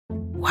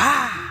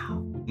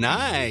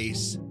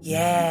Nice.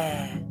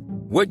 Yeah.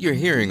 What you're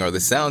hearing are the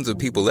sounds of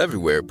people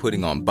everywhere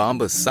putting on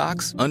Bombas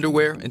socks,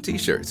 underwear, and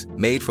T-shirts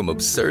made from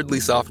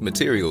absurdly soft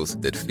materials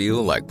that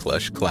feel like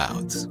plush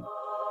clouds.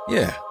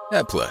 Yeah,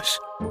 that plush.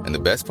 And the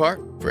best part?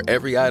 For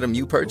every item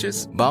you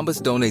purchase,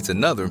 Bombas donates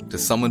another to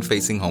someone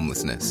facing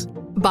homelessness.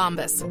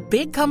 Bombas.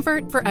 Big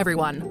comfort for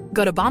everyone.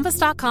 Go to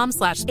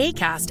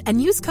bombas.com/ACAST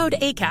and use code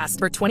ACAST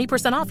for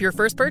 20% off your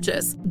first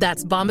purchase.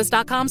 That's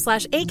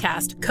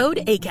bombas.com/ACAST.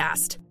 Code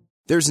ACAST.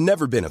 There's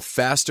never been a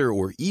faster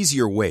or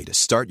easier way to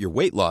start your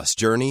weight loss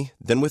journey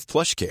than with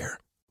PlushCare.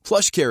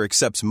 PlushCare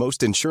accepts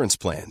most insurance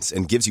plans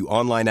and gives you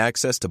online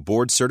access to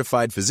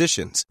board-certified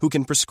physicians who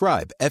can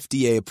prescribe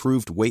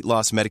FDA-approved weight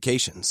loss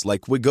medications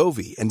like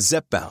Wegovy and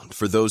Zepbound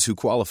for those who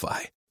qualify.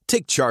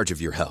 Take charge of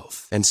your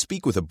health and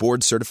speak with a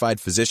board-certified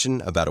physician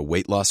about a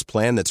weight loss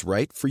plan that's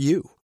right for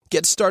you.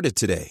 Get started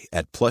today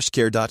at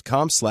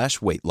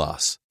plushcare.com/weight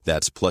loss.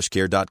 That's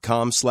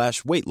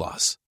plushcare.com/weight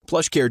loss.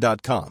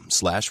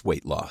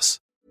 plushcare.com/weight loss.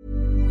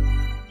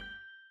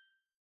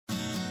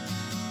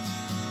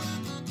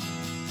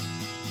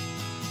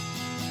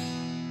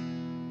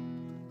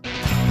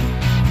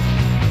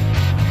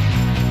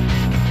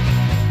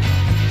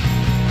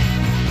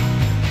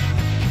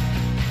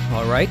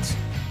 All right.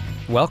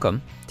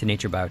 Welcome to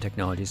Nature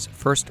Biotechnology's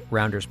First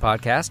Rounders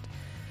podcast.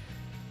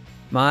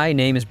 My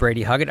name is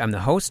Brady Huggett. I'm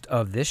the host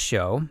of this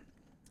show.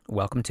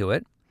 Welcome to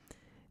it.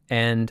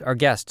 And our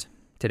guest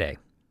today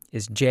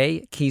is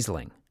Jay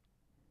Keisling.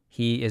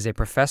 He is a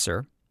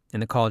professor in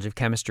the College of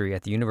Chemistry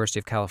at the University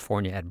of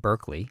California at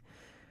Berkeley,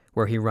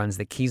 where he runs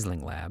the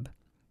Keisling Lab.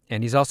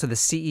 And he's also the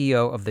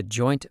CEO of the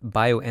Joint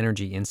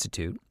Bioenergy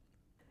Institute.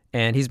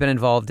 And he's been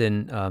involved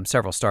in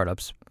several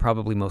startups,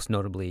 probably most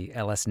notably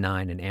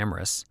LS9 and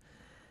Amyris.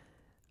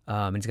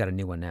 And he's got a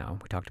new one now.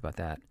 We talked about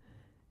that.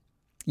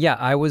 Yeah,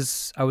 I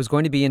was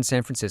going to be in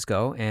San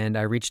Francisco, and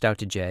I reached out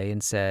to Jay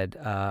and said,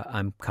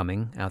 I'm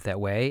coming out that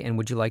way, and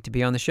would you like to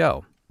be on the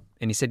show?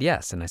 And he said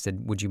yes. And I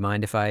said, would you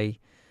mind if I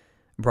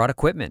brought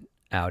equipment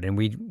out and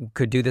we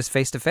could do this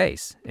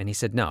face-to-face? And he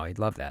said no, he'd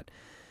love that.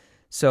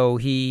 So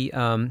he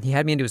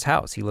had me into his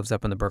house. He lives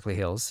up in the Berkeley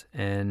Hills,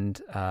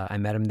 and I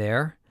met him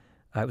there.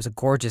 It was a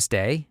gorgeous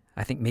day.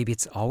 I think maybe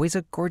it's always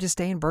a gorgeous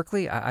day in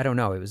Berkeley. I don't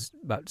know. It was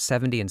about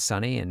 70 and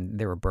sunny, and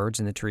there were birds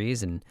in the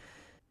trees, and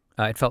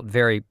it felt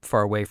very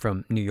far away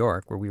from New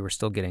York, where we were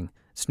still getting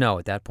snow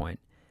at that point.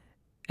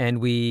 And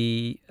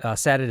we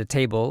sat at a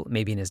table,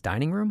 maybe in his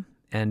dining room,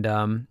 and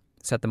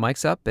set the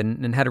mics up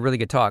and had a really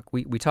good talk.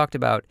 We talked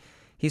about,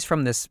 he's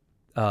from this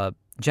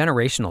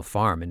generational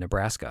farm in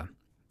Nebraska,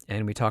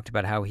 and we talked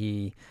about how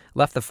he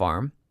left the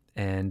farm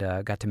and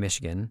got to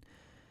Michigan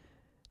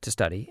to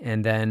study,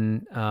 and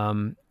then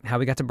how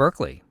we got to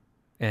Berkeley.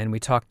 And we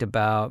talked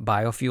about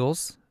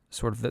biofuels,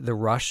 sort of the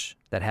rush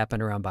that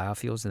happened around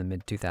biofuels in the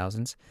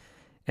mid-2000s,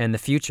 and the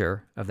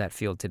future of that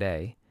field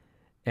today.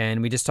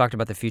 And we just talked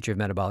about the future of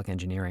metabolic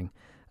engineering.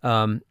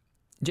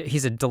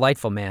 He's a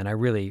delightful man. I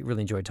really,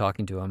 really enjoyed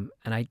talking to him.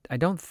 And I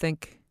don't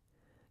think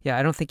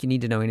you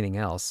need to know anything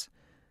else.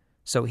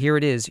 So here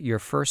it is, your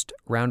First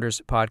Rounders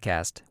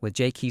podcast with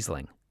Jay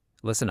Keisling.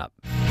 Listen up.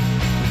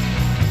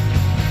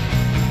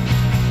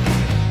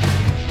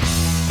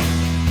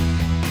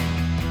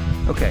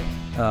 Okay.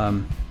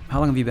 How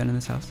long have you been in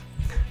this house?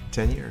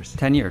 10 years.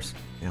 10 years.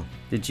 Yeah.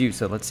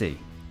 So let's see.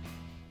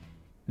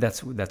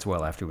 That's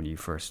well after when you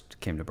first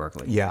came to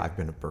Berkeley. Yeah, I've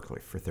been at Berkeley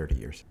for 30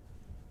 years.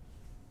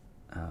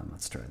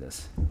 Let's try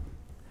this.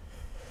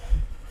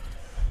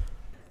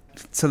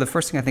 So the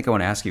first thing I think I want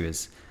to ask you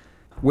is,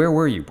 where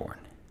were you born?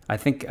 I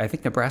think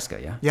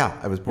Nebraska, yeah? Yeah,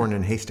 I was born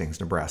in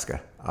Hastings,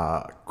 Nebraska.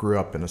 Grew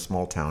up in a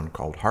small town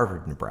called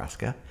Harvard,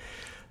 Nebraska.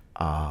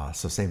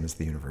 So same as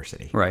the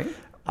university. Right.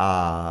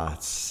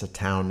 It's a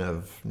town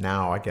of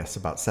now, I guess,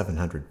 about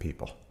 700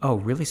 people. Oh,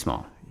 really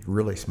small?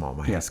 Really small.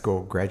 My high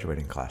school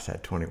graduating class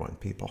had 21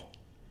 people.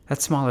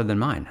 That's smaller than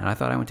mine, and I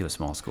thought I went to a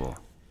small school.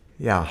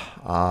 Yeah,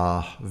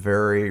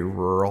 very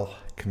rural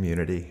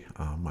community.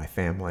 My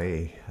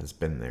family has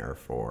been there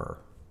for,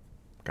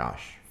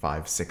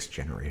 5-6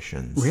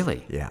 generations.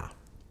 Really? Yeah.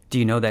 Do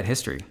you know that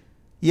history?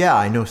 Yeah,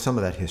 I know some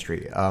of that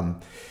history. We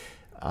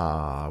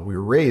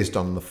were raised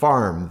on the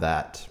farm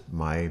that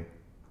my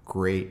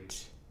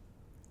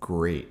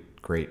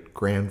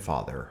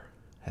great-great-great-grandfather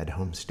had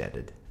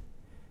homesteaded.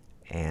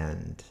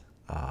 And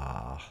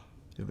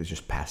it was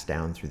just passed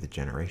down through the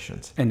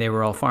generations. And they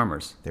were all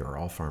farmers? They were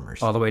all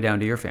farmers. All the way down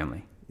to your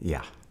family?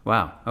 Yeah.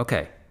 Wow,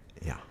 okay.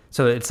 Yeah.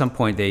 So at some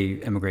point they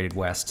immigrated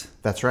west?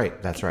 That's right.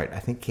 I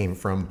think came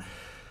from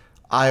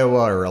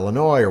Iowa or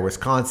Illinois or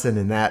Wisconsin,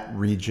 in that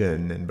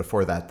region. And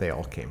before that, they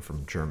all came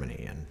from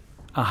Germany. And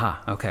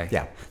okay.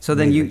 Yeah. So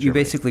then you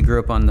basically grew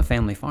up on the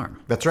family farm?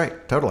 That's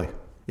right, totally.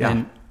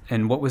 Yeah.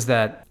 And what was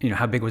that,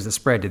 how big was the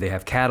spread? Did they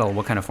have cattle?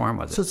 What kind of farm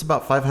was it? So it's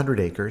about 500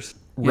 acres,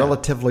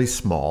 relatively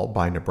small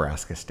by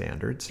Nebraska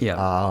standards.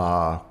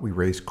 Yeah. We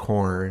raised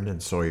corn and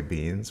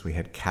soybeans. We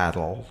had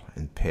cattle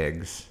and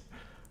pigs.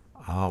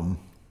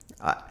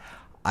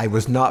 I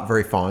was not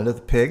very fond of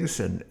the pigs,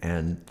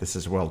 and this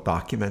is well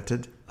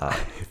documented.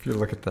 If you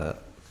look at the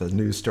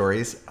news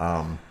stories,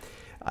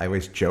 I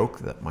always joke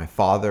that my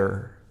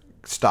father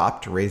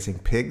stopped raising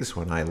pigs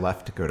when I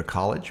left to go to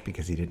college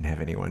because he didn't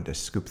have anyone to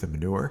scoop the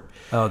manure.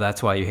 Oh,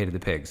 that's why you hated the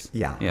pigs.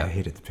 Yeah. I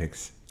hated the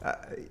pigs.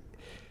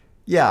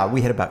 Yeah,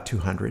 we had about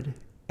 200.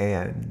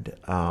 And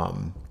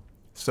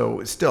so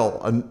it's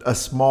still a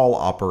small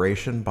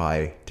operation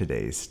by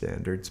today's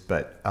standards.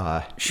 But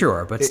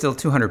sure, but still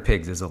 200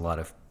 pigs is a lot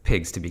of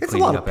pigs to be it's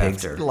cleaning up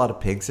after. It's a lot of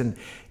pigs. And,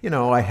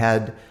 I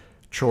had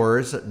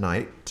chores at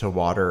night to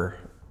water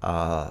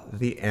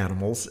the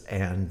animals.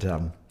 And,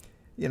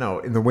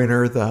 in the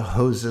winter, the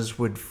hoses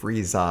would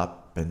freeze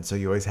up. And so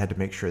you always had to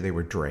make sure they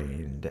were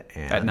drained.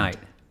 And At night?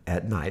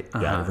 At night,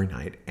 yeah, every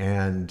night.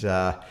 And,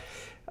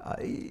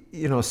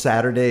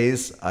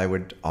 Saturdays, I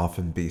would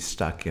often be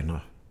stuck in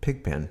a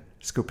pig pen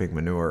scooping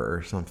manure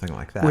or something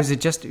like that.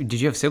 Did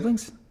you have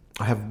siblings?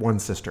 I have one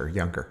sister,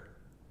 younger.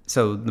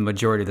 So the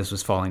majority of this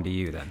was falling to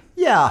you then?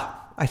 Yeah,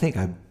 I think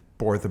I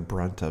bore the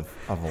brunt of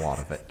a lot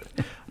of it.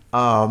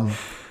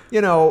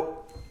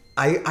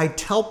 I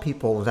tell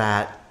people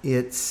that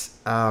it's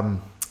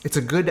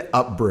a good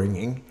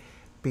upbringing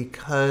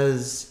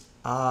because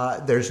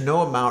there's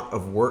no amount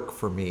of work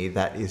for me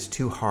that is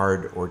too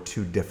hard or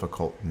too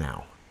difficult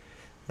now.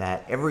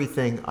 That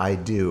everything I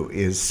do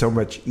is so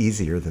much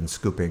easier than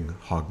scooping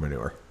hog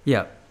manure.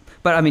 Yeah.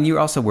 But I mean, you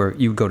also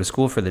you go to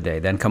school for the day,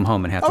 then come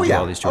home and have to do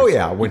all these chores. Oh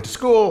yeah, I went to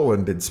school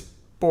and did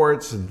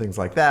sports and things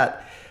like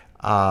that.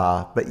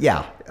 But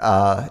yeah,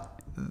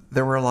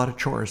 there were a lot of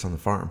chores on the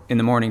farm. In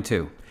the morning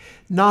too?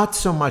 Not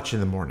so much in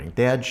the morning.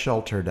 Dad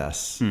sheltered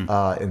us in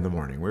the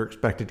morning. We were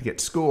expected to get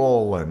to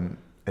school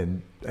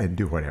and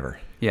do whatever.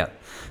 Yeah.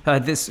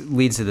 This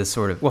leads to this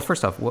sort of, well,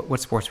 first off, what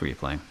sports were you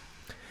playing?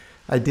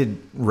 I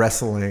did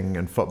wrestling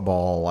and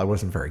football. I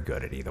wasn't very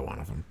good at either one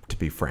of them, to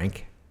be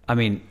frank. I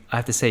mean, I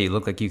have to say, you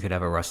look like you could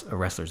have a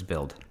wrestler's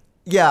build.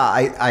 Yeah,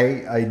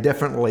 I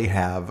definitely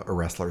have a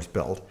wrestler's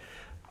build.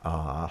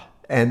 I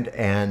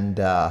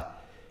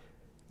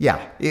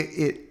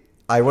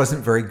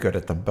wasn't very good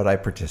at them, but I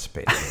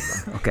participated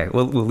in them. Okay,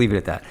 we'll leave it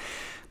at that.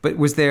 But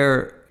was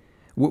there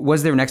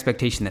an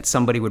expectation that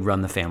somebody would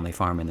run the family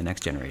farm in the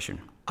next generation?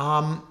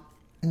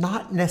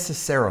 Not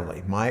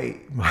necessarily.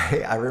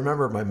 I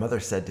remember my mother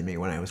said to me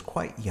when I was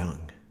quite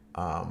young,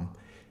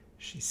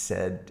 she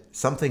said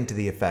something to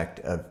the effect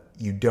of,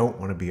 you don't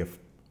want to be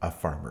a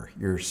farmer.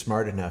 You're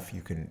smart enough,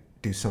 you can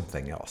do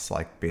something else,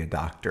 like be a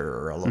doctor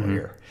or a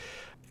lawyer.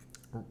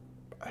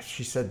 Mm-hmm.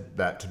 She said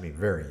that to me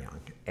very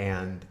young.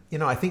 And,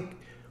 I think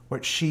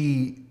what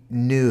she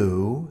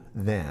knew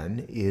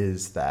then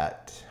is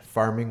that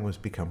farming was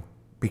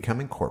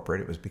becoming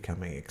corporate. It was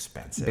becoming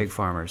expensive. Big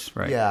farmers,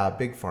 right? Yeah,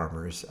 big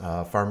farmers.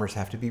 Farmers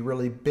have to be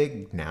really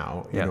big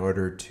now in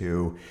order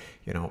to,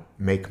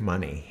 make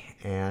money.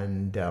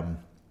 And,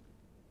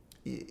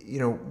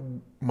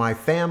 my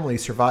family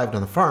survived on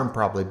the farm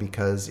probably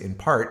because, in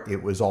part,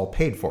 it was all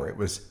paid for. It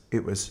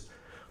was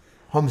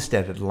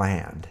homesteaded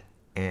land.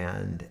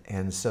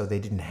 And so they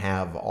didn't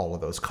have all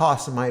of those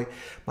costs. And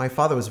my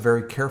father was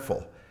very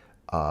careful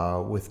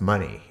with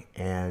money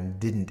and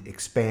didn't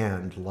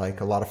expand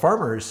like a lot of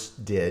farmers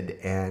did.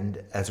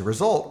 And as a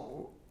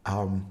result,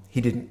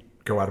 he didn't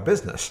go out of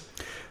business,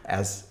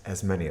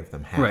 as many of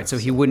them have. Right. So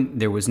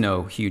there was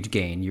no huge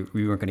gain. You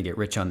weren't going to get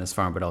rich on this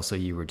farm, but also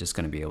you were just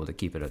going to be able to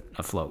keep it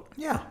afloat.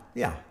 Yeah.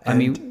 I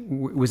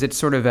mean, was it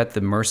sort of at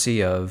the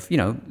mercy of,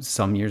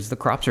 some years the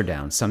crops are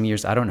down, some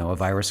years, I don't know, a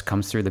virus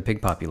comes through the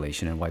pig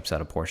population and wipes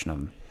out a portion of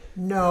them?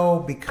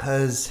 No,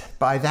 because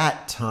by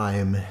that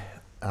time,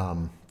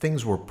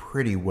 things were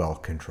pretty well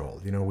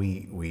controlled.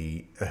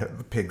 We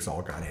the pigs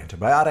all got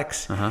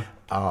antibiotics. Uh-huh.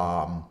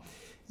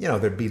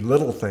 There'd be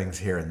little things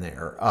here and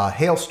there.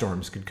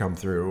 Hailstorms could come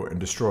through and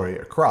destroy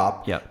a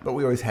crop, but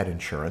we always had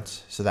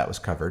insurance, so that was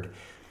covered.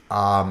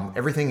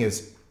 Everything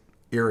is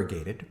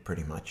irrigated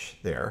pretty much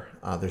there.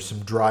 There's some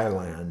dry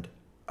land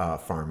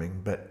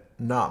farming, but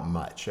not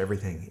much.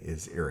 Everything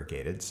is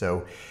irrigated.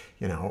 So,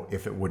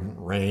 if it wouldn't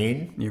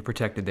rain... You're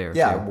protected there.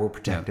 Yeah, too. We're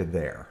protected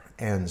there.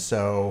 And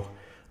so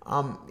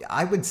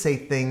I would say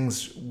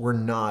things were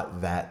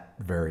not that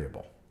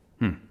variable.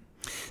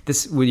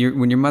 This when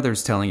your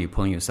mother's telling you,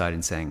 pulling you aside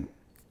and saying,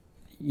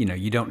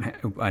 you don't.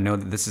 I know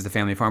that this is the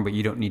family farm, but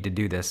you don't need to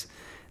do this.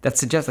 That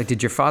suggests,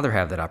 did your father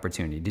have that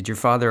opportunity? Did your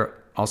father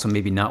also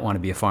maybe not want to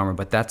be a farmer,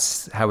 but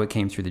that's how it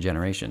came through the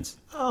generations?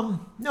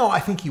 No, I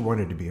think he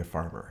wanted to be a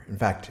farmer. In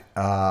fact,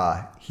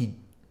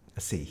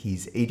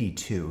 he's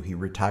 82. He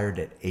retired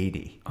at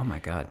 80. Oh my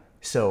God!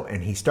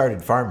 And he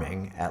started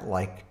farming at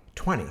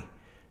 20.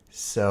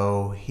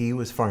 So he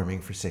was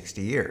farming for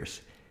 60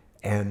 years.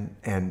 And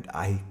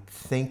I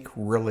think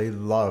really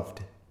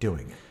loved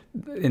doing it.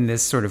 In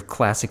this sort of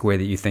classic way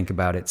that you think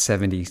about it,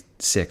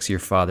 76, your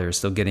father is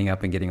still getting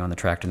up and getting on the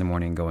tractor in the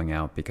morning and going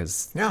out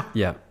because... Yeah.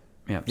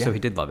 So he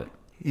did love it.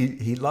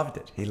 He loved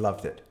it. He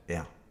loved it,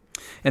 yeah.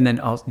 And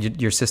then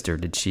your sister,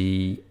 I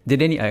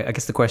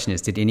guess the question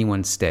is, did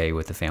anyone stay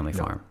with the family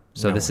farm?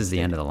 So this is the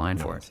end of the line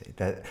for it.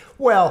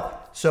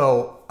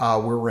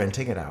 We're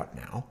renting it out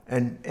now,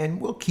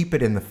 and we'll keep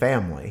it in the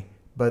family,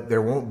 but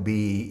there won't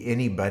be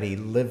anybody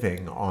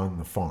living on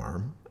the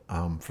farm.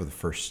 for the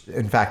first.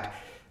 In fact,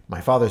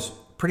 my father's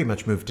pretty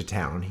much moved to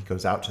town. He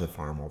goes out to the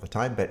farm all the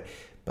time, but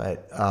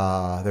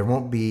there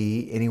won't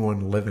be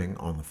anyone living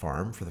on the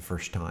farm for the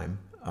first time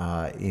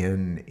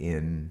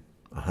in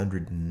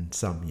 100 and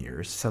some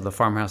years. So the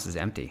farmhouse is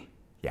empty.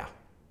 Yeah.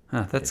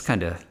 Huh, that's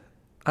kind of,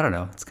 I don't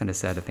know. It's kind of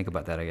sad to think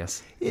about that, I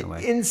guess.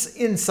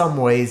 In some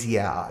ways,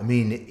 yeah. I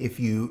mean, if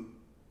you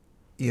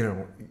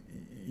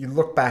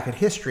look back at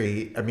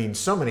history, I mean,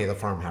 so many of the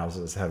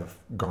farmhouses have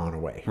gone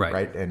away,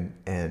 right? And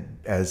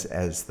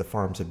as the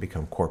farms have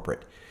become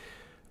corporate.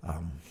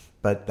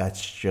 But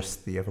that's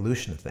just the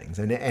evolution of things.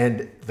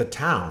 And the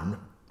town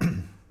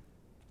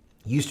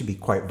used to be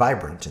quite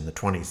vibrant in the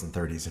 20s and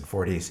 30s and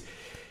 40s,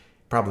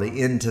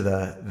 probably into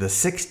the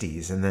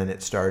 60s, and then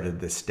it started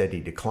this steady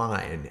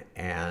decline.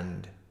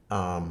 And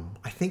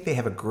I think they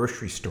have a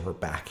grocery store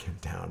back in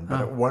town,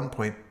 but at one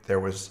point there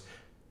was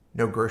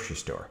no grocery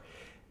store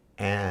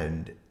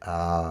and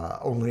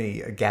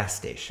only a gas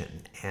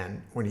station.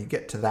 And when you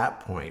get to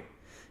that point,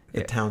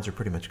 the towns are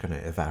pretty much going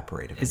to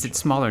evaporate eventually. Is it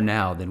smaller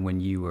now than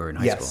when you were in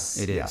high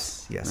school? It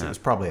is. Yes. It was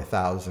probably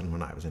 1,000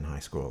 when I was in high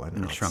school, and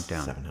now it shrunk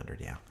down. 700.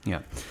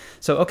 Yeah.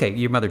 So, okay,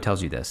 your mother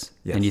tells you this,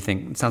 yes. and you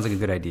think it sounds like a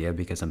good idea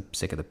because I'm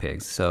sick of the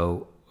pigs.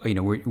 So,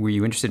 were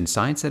you interested in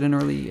science at an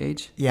early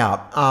age?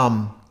 Yeah.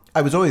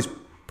 I was always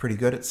pretty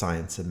good at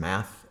science and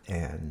math,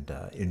 and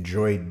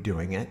enjoyed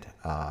doing it.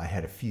 I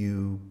had a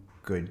few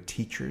good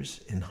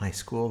teachers in high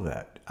school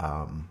that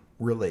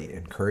really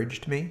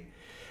encouraged me.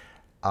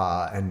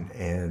 That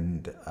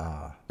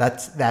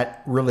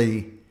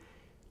really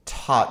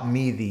taught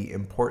me the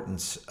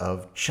importance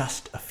of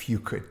just a few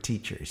good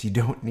teachers. You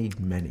don't need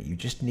many. You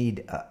just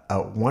need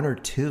one or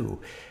two,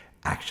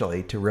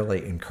 actually, to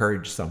really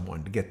encourage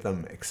someone, to get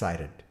them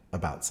excited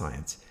about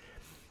science.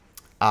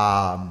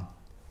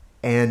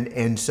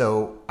 And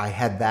so I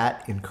had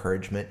that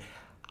encouragement.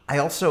 I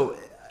also,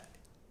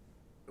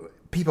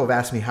 people have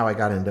asked me how I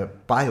got into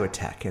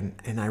biotech,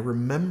 and I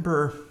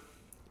remember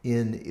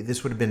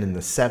this would have been in the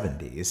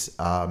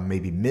 70s,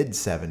 maybe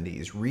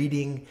mid-70s,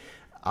 reading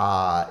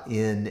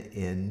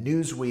in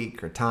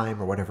Newsweek or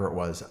Time or whatever it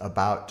was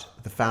about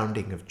the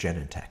founding of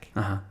Genentech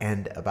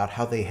and about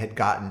how they had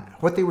gotten,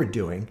 what they were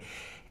doing,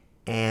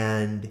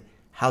 and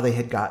how they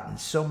had gotten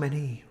so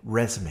many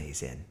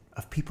resumes in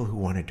of people who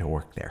wanted to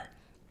work there.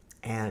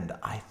 And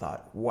I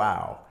thought,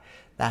 wow,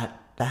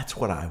 that's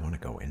what I want to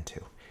go into.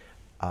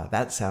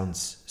 That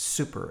sounds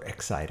super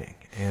exciting.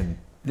 And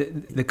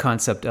the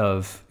concept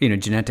of,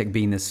 Genentech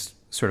being this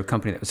sort of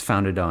company that was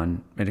founded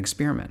on an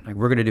experiment. Like,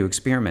 we're going to do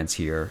experiments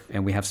here,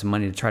 and we have some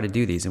money to try to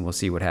do these, and we'll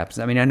see what happens.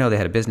 I mean, I know they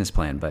had a business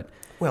plan, but...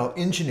 Well,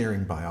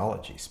 engineering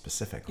biology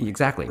specifically.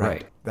 Exactly,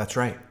 right. That's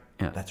right.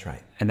 Yeah. That's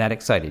right. And that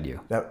excited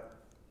you. That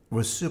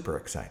was super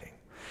exciting.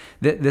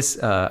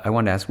 I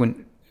wanted to ask,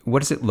 what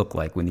does it look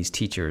like when these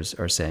teachers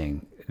are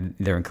saying,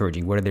 they're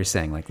encouraging, what are they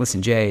saying? Like,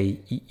 listen, Jay,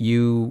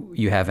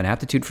 you have an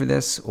aptitude for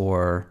this,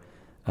 or...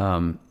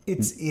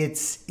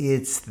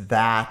 It's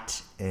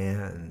that,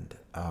 and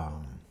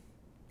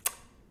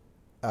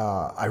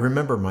I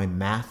remember my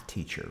math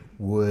teacher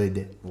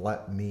would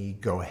let me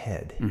go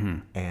ahead,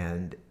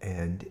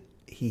 and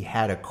he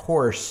had a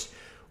course.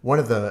 One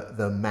of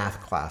the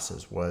math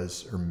classes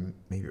was, or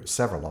maybe it was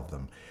several of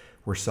them,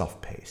 were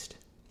self-paced,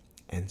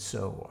 and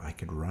so I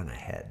could run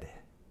ahead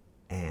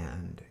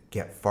and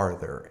get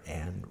farther,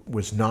 and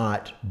was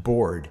not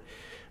bored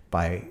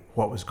by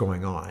what was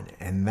going on,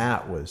 and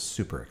that was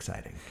super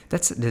exciting.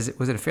 Was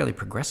it a fairly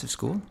progressive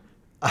school?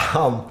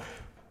 It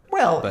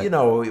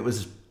was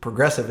as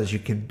progressive as you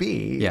can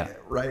be. Yeah.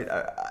 Right.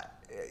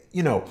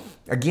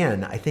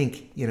 Again, I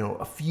think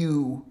a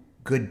few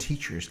good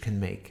teachers can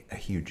make a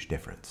huge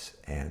difference,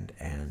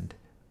 and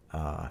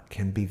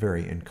can be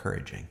very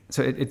encouraging.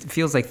 So it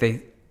feels like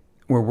they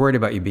were worried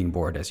about you being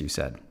bored, as you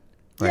said.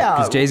 Right? Yeah,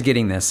 because Jay's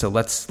getting this, so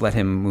let's let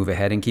him move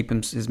ahead and keep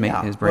his brain.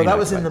 Well, that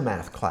was in the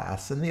math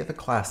class, and the other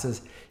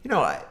classes,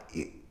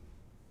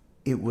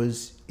 it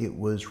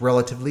was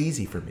relatively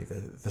easy for me,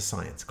 the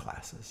science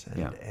classes,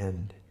 I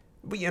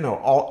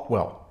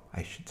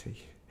should say,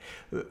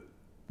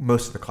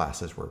 most of the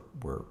classes were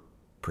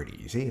pretty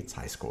easy. It's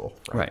high school,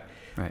 right?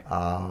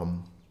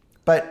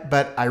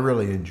 But I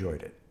really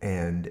enjoyed it,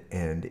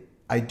 and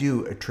I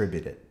do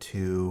attribute it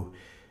to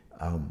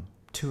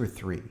 2 or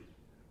 3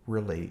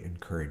 really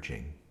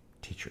encouraging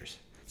teachers.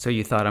 So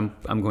you thought,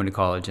 I'm going to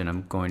college and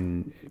I'm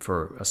going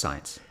for a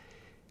science?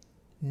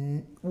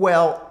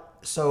 Well,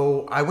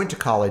 so I went to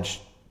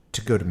college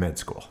to go to med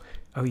school.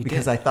 Oh, you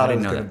because did? I thought I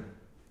didn't was going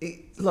to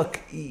look.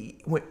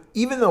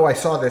 Even though I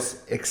saw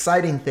this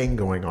exciting thing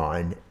going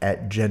on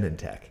at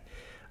Genentech,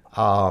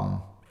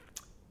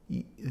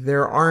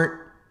 there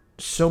aren't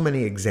so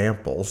many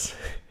examples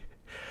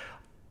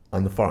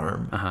on the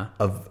farm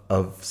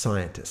of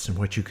scientists and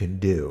what you can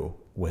do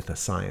with a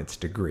science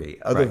degree,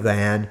 other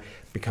than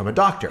become a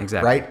doctor,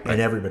 right?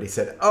 And everybody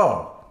said,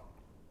 "Oh,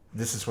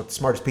 this is what the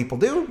smartest people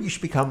do. You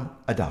should become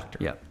a doctor."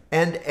 Yeah.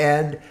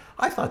 And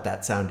I thought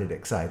that sounded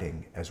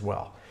exciting as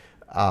well.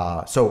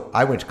 So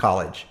I went to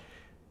college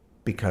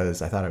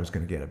because I thought I was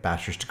going to get a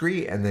bachelor's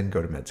degree and then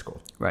go to med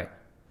school. Right.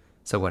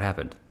 So what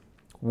happened?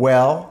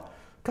 Well,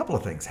 a couple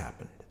of things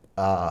happened.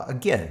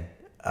 Again,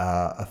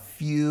 a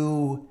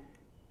few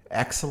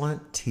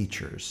excellent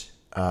teachers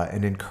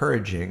and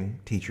encouraging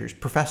teachers,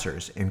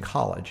 professors in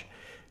college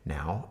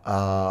now.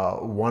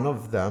 One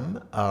of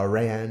them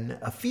ran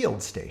a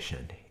field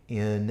station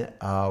in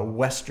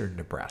western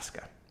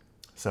Nebraska.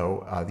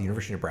 So the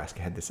University of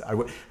Nebraska had this. I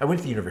went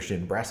to the University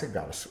of Nebraska,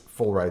 got a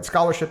full ride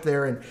scholarship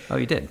there, and Oh,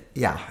 you did?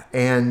 yeah,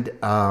 and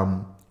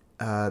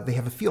they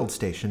have a field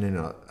station in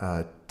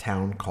a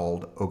town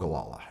called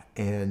Ogallala,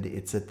 and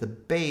it's at the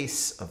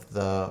base of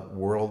the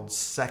world's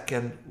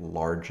second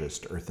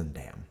largest earthen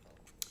dam,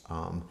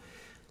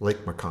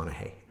 Lake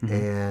McConaughey,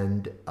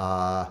 and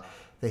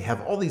they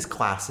have all these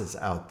classes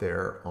out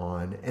there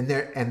and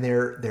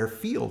they're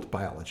field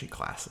biology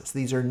classes.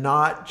 These are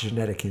not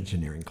genetic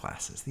engineering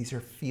classes. These are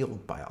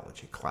field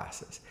biology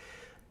classes,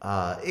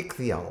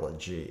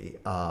 ichthyology,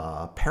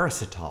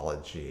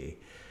 parasitology,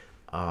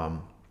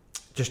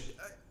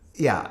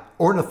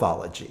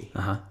 ornithology,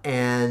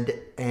 and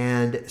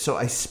so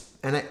I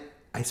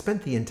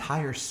spent the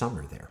entire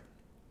summer there.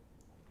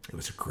 It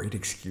was a great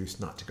excuse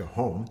not to go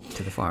home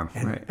To the farm,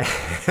 right.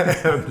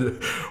 and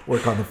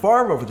work on the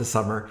farm over the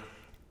summer.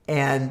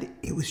 And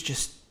it was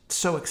just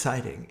so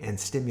exciting and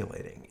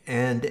stimulating.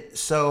 And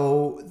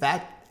so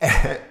that,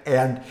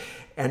 and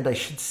I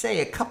should say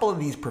a couple of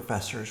these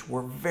professors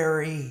were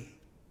very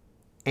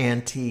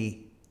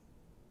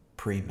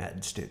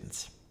anti-pre-med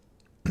students.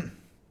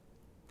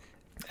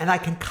 And I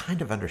can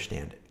kind of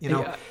understand it.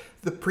 Yeah.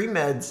 The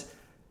pre-meds,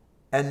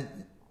 and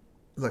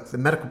look, the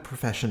medical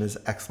profession is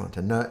excellent,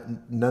 and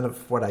none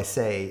of what I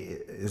say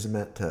is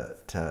meant to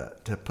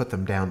put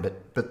them down.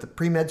 But the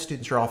pre-med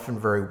students are often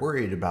very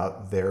worried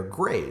about their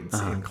grades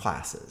in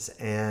classes,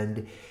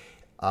 and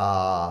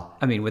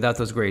I mean, without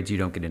those grades, you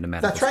don't get into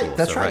medical that's right. school.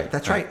 That's so, right.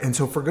 That's right. And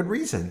so, for good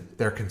reason,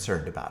 they're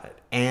concerned about it.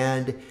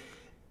 And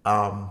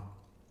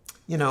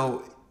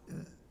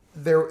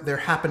there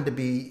happened to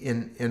be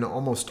in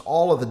almost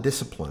all of the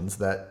disciplines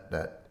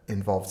that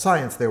involved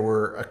science, there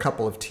were a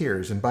couple of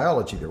tiers. In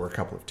biology, there were a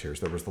couple of tiers.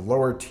 There was the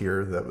lower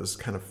tier that was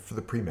kind of for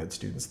the pre-med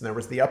students, and there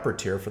was the upper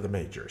tier for the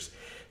majors.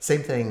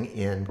 Same thing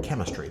in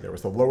chemistry. There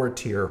was the lower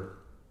tier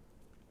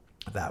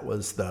that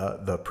was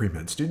the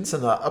pre-med students,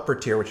 and the upper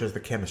tier, which is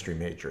the chemistry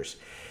majors.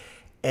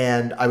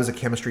 And I was a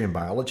chemistry and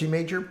biology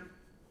major,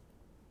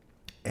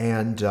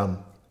 and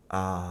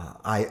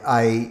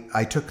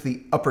I took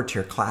the upper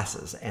tier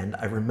classes, and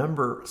I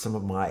remember some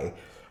of my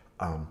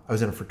I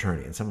was in a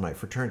fraternity, and some of my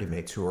fraternity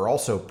mates who were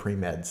also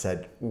pre-med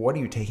said, "What are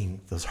you taking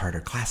those harder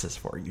classes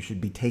for? You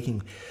should be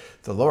taking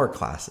the lower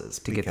classes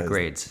to get the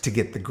grades. To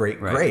get the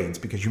great Right. grades,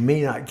 because you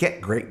may not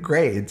get great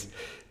grades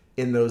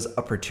in those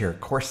upper tier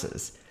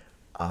courses."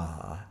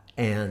 But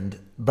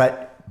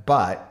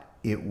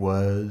it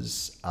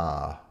was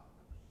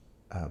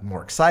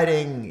more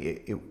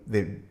exciting.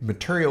 The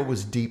material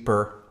was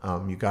deeper.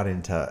 You got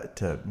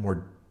into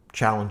more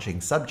challenging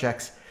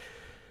subjects.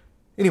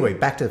 Anyway,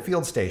 back to the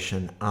field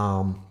station.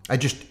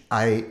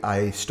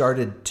 I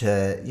started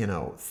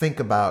to think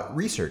about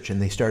research,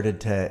 and they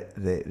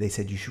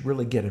said you should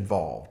really get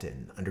involved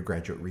in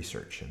undergraduate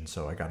research, and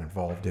so I got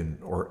involved in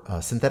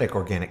synthetic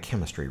organic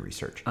chemistry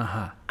research.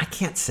 I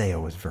can't say I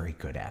was very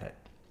good at it.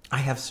 I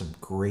have some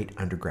great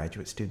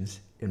undergraduate students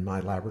in my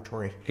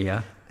laboratory.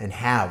 Yeah. And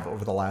have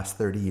over the last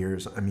 30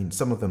 years. I mean,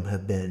 some of them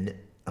have been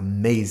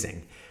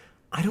amazing.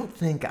 I don't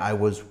think I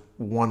was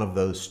one of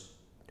those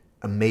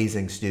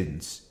amazing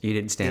students. You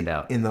didn't stand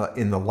out in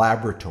the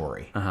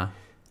laboratory.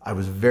 I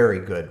was very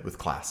good with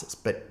classes,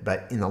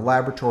 but in the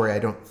laboratory, I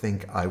don't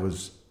think I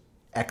was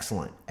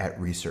excellent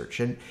at research.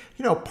 And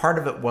part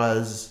of it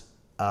was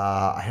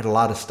I had a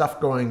lot of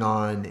stuff going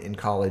on in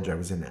college. I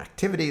was in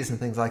activities and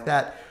things like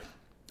that.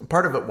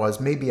 Part of it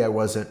was maybe I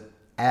wasn't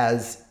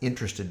as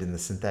interested in the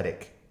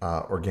synthetic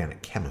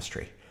organic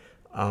chemistry.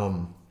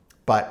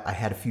 But I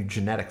had a few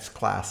genetics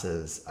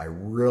classes. I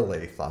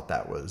really thought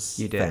that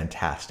was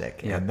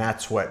fantastic. Yeah. And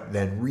that's what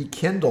then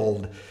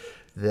rekindled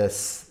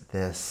this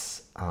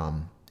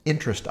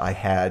interest I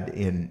had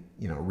in,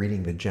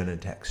 reading the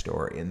Genentech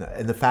story and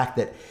the fact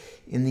that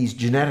in these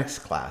genetics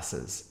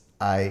classes,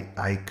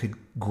 I could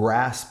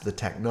grasp the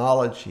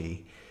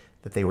technology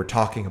that they were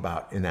talking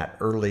about in that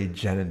early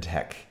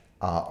Genentech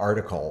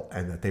article,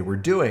 and that they were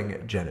doing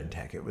at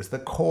Genentech. It was the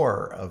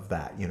core of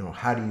that.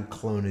 How do you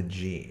clone a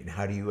gene?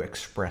 How do you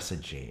express a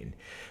gene?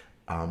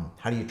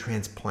 How do you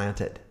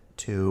transplant it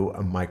to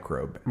a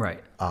microbe?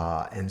 Right.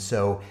 And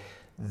so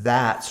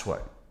that's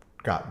what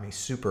got me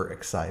super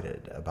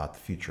excited about the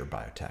future of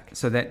biotech.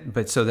 So that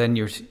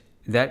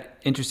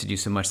interested you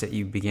so much that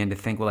you began to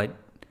think, well,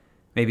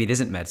 maybe it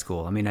isn't med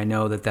school. I mean, I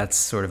know that's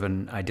sort of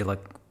an idyllic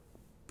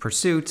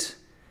pursuit,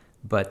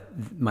 but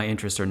my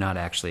interests are not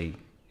actually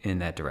in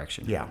that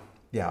direction. Yeah.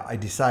 I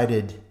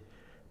decided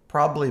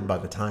probably by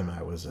the time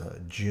I was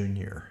a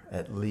junior,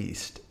 at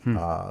least,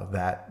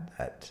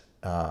 that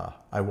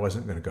I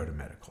wasn't going to go to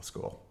medical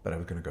school, but I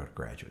was going to go to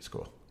graduate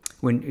school.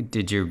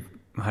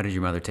 How did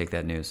your mother take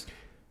that news?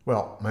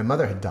 Well, my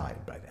mother had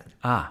died by then.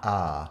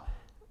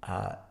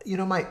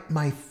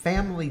 My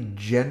family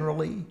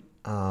generally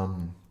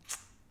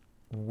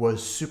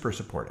was super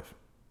supportive.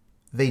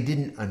 They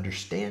didn't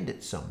understand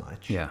it so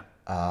much. Yeah.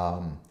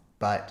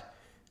 But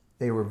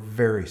they were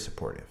very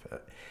supportive.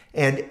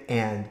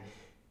 And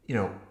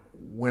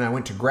when I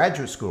went to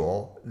graduate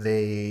school,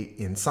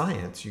 in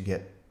science, you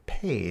get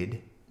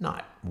paid,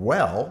 not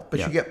well, but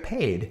you get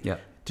paid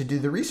to do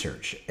the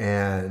research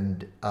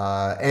and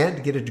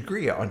get a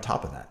degree on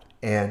top of that.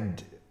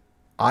 And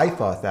I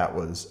thought that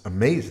was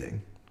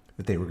amazing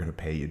that they were going to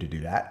pay you to do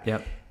that.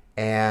 Yep.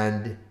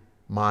 And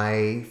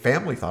my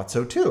family thought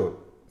so too.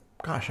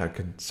 Gosh, I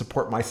could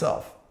support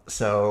myself.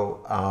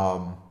 So,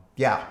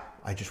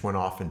 I just went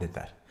off and did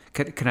that.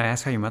 Can I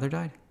ask how your mother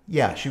died?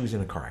 Yeah, she was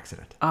in a car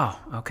accident. Oh,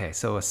 okay.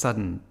 So a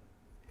sudden,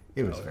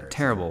 it was very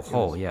terrible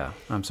hole. Yeah,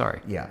 I'm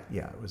sorry. Yeah,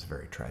 it was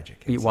very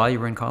tragic. While you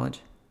were in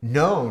college?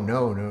 No.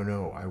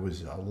 I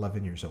was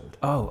 11 years old.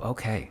 Oh,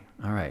 okay.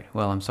 All right.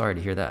 Well, I'm sorry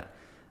to hear that.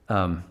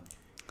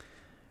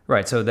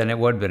 Right. So then it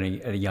would have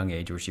been at a young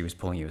age where she was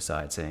pulling you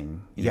aside,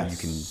 saying, you know, you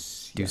can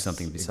do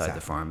something beside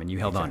the farm, and you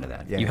held on to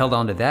that. Yeah. You held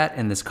on to that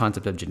and this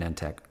concept of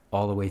Genentech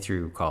all the way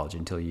through college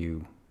until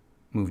you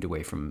moved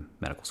away from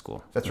medical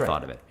school. That's right.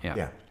 Thought of it. Yeah.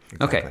 Yeah.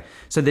 Exactly. Okay.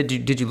 So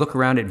did you look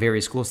around at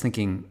various schools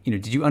thinking,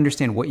 did you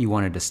understand what you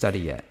wanted to study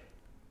yet?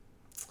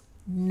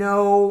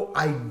 No,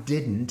 I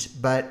didn't.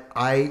 But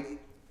I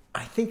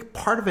think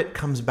part of it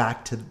comes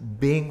back to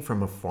being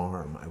from a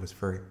farm. I was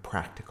very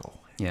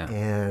practical. Yeah.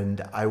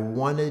 And I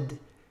wanted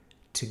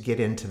to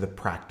get into the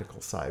practical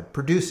side.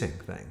 Producing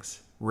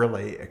things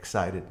really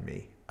excited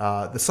me.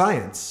 The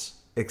science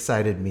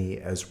excited me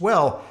as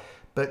well,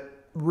 but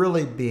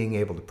really being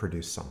able to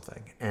produce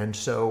something. And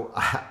so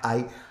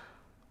I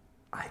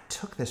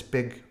took this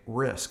big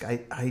risk.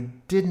 I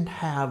didn't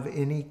have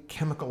any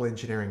chemical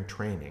engineering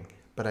training,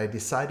 but I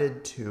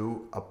decided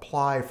to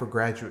apply for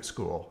graduate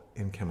school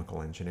in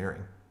chemical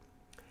engineering.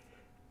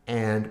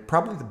 And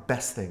probably the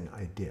best thing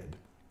I did,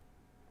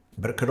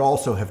 but it could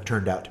also have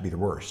turned out to be the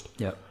worst.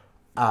 Yep.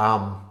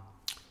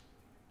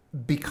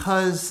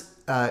 Because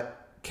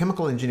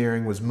chemical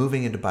engineering was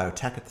moving into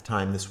biotech at the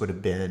time. This would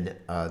have been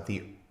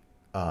the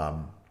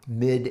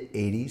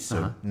mid-'80s, so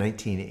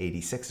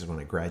 1986 is when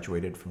I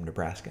graduated from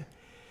Nebraska.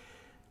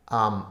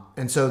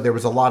 And so there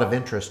was a lot of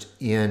interest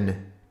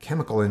in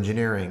chemical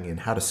engineering and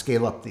how to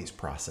scale up these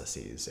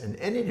processes. And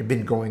it had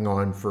been going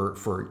on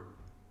for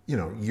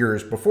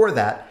years before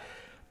that.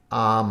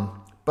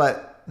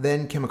 But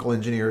then chemical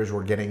engineers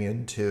were getting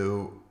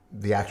into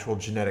the actual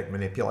genetic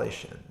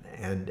manipulation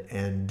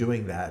and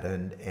doing that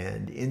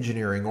and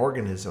engineering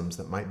organisms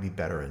that might be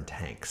better in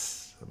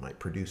tanks, that might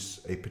produce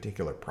a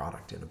particular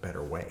product in a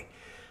better way.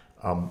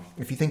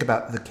 If you think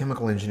about the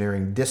chemical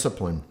engineering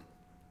discipline,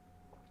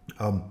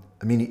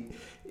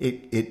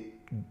 it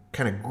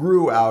kind of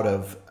grew out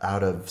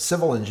of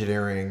civil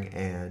engineering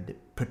and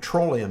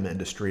petroleum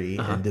industry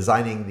and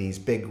designing these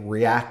big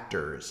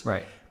reactors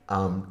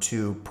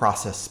to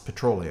process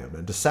petroleum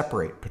and to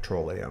separate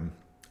petroleum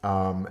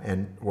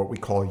and what we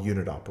call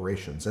unit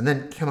operations. And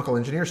then chemical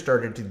engineers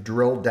started to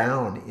drill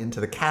down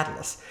into the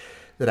catalysts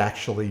that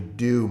actually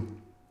do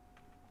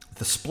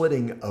the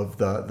splitting of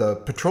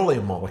the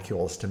petroleum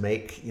molecules to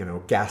make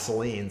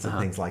gasolines and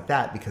things like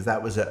that, because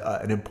that was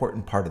an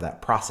important part of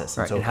that process.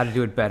 Right. And how to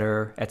do it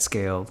better, at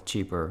scale,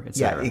 cheaper,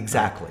 etc. Yeah,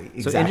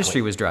 exactly. So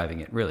industry was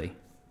driving it, really.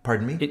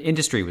 Pardon me?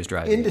 Industry was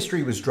driving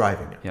Industry was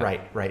driving it, yeah.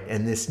 Right.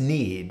 And this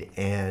need,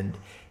 and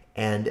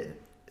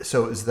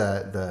so it was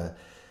the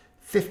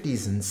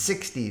 50s and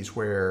 60s,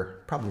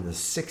 probably the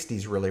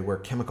 60s really, where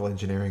chemical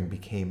engineering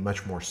became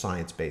much more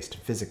science-based,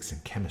 physics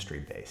and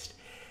chemistry-based.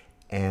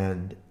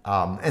 And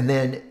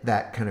then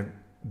that kind of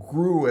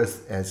grew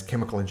as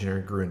chemical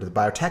engineering grew into the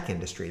biotech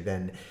industry.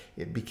 Then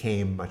it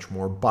became much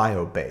more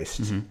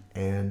bio-based.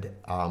 And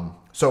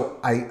so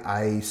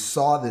I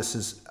saw this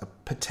as a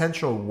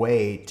potential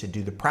way to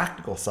do the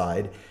practical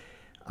side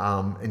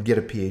and get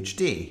a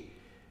PhD.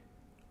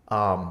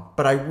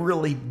 But I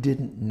really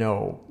didn't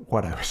know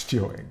what I was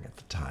doing at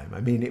the time.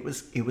 I mean, it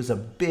was a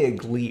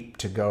big leap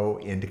to go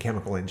into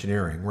chemical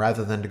engineering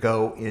rather than to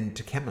go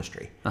into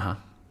chemistry.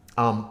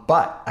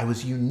 But I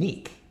was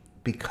unique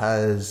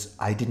because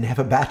I didn't have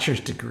a bachelor's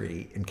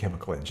degree in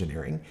chemical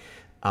engineering.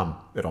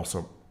 It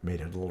also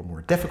made it a little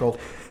more difficult.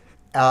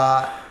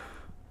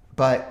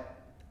 But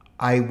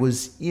I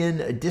was in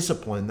a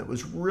discipline that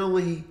was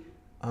really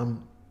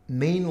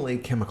mainly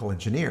chemical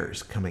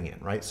engineers coming in,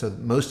 right? So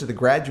most of the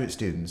graduate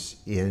students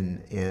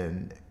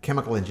in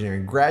chemical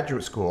engineering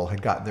graduate school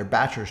had gotten their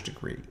bachelor's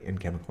degree in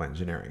chemical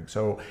engineering.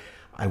 So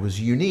I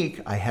was unique.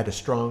 I had a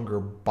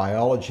stronger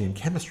biology and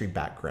chemistry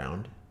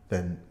background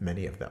than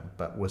many of them,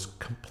 but was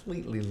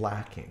completely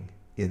lacking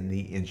in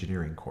the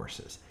engineering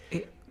courses.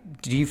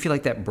 Do you feel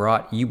like that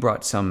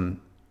brought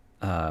some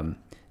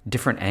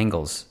different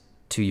angles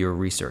to your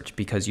research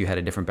because you had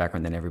a different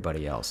background than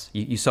everybody else?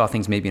 You saw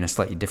things maybe in a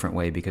slightly different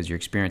way because your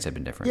experience had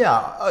been different.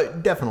 Yeah,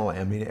 definitely.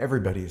 I mean,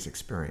 everybody's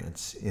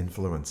experience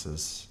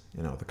influences,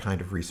 the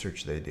kind of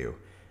research they do.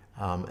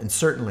 And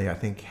certainly I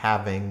think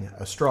having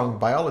a strong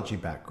biology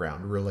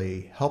background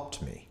really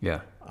helped me.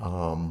 Yeah.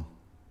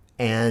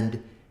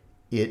 And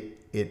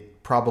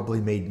it probably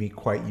made me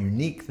quite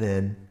unique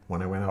then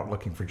when I went out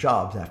looking for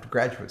jobs after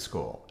graduate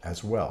school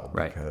as well,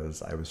 Right.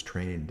 because I was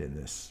trained in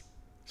this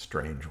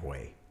strange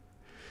way.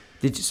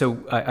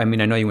 I mean,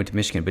 I know you went to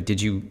Michigan, but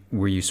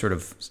were you sort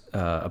of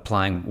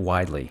applying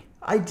widely?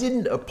 I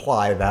didn't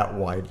apply that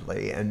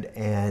widely,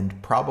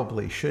 and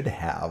probably should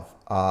have.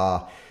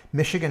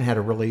 Michigan had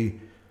a really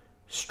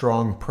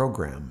strong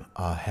program,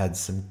 had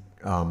some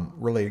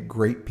really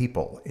great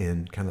people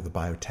in kind of the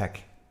biotech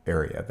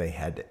area. They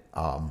had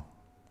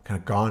kind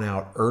of gone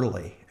out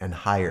early and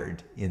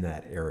hired in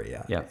that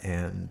area. Yeah.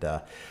 And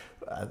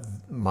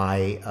my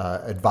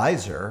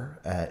advisor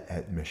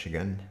at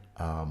Michigan,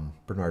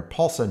 Bernard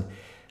Paulson,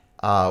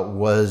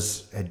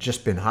 had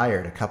just been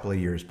hired a couple of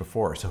years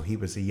before. So he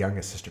was a young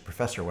assistant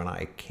professor when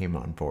I came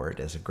on board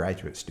as a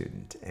graduate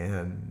student.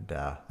 And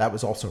that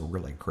was also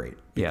really great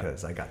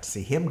because I got to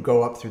see him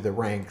go up through the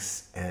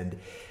ranks. And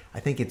I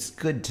think it's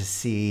good to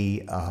see,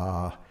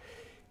 to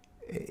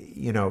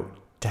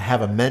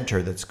have a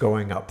mentor that's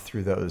going up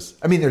through those.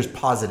 I mean, there's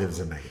positives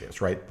and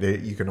negatives, right?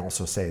 You can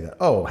also say that,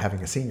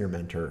 having a senior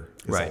mentor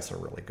is also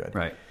really good.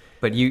 Right.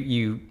 But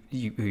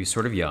you're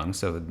sort of young,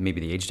 so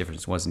maybe the age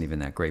difference wasn't even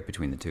that great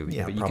between the two.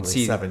 Yeah, but you probably could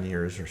see 7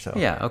 years or so.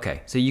 Yeah,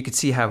 okay. So you could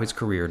see how his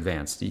career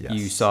advanced. Yes.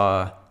 You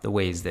saw the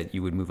ways that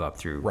you would move up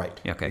through. Right.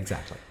 Okay.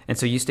 Exactly. And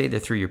so you stayed there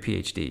through your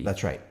PhD.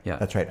 That's right. Yeah.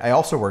 That's right. I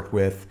also worked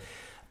with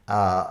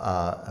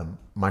a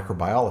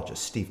microbiologist,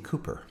 Steve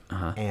Cooper.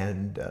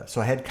 And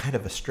so I had kind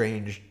of a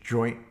strange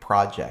joint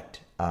project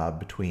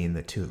between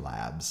the two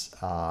labs.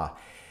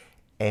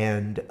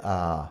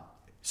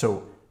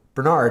 So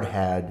Bernard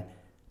had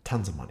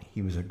tons of money.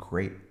 He was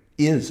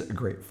is a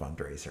great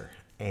fundraiser,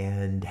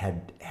 and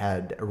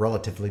had a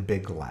relatively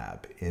big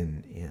lab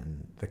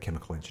in the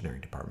chemical engineering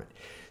department.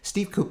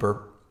 Steve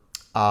Cooper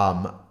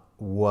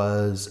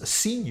was a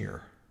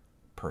senior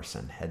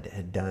person,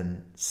 had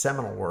done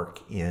seminal work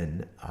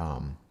in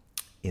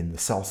the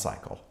cell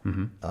cycle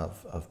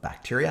of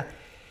bacteria,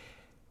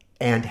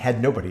 and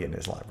had nobody in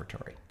his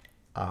laboratory,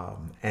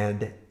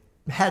 and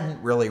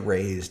hadn't really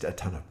raised a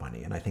ton of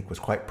money, and I think was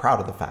quite proud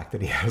of the fact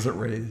that he hadn't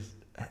raised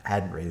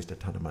a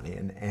ton of money.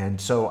 And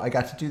so I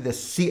got to do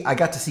this. I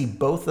got to see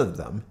both of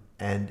them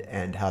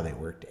and how they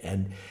worked,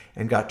 and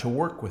got to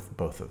work with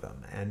both of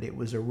them. And it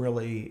was a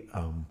really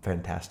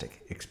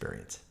fantastic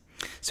experience.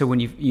 So when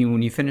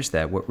you finished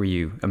that, what were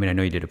you, I mean, I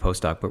know you did a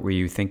postdoc, but were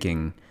you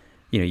thinking,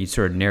 you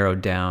sort of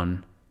narrowed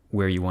down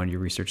where you wanted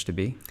your research to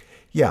be?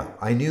 Yeah,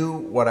 I knew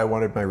what I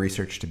wanted my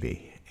research to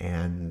be.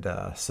 And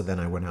so then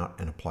I went out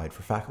and applied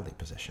for faculty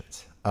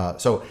positions.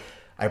 So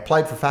I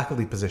applied for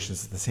faculty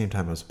positions at the same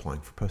time I was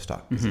applying for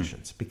postdoc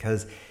positions,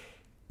 because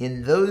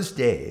in those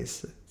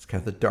days, it's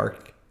kind of the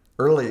dark,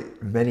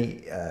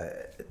 many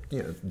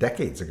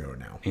decades ago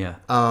now. Yeah.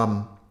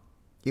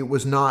 It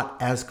was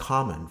not as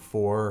common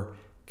for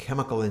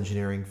chemical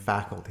engineering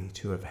faculty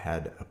to have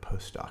had a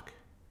postdoc.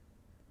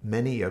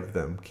 Many of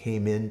them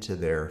came into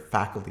their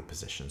faculty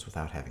positions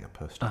without having a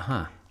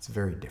postdoc. It's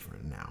very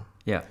different now.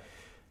 Yeah.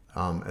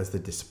 As the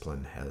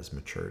discipline has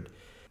matured.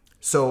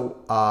 So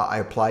I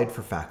applied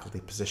for faculty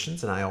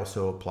positions, and I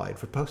also applied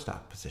for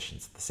postdoc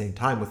positions at the same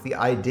time, with the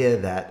idea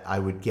that I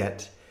would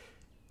get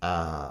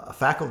a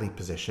faculty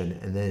position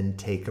and then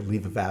take a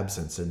leave of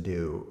absence and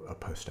do a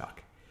postdoc.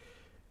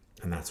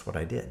 And that's what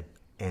I did.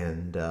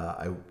 And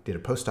I did a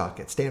postdoc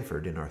at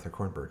Stanford in Arthur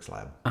Kornberg's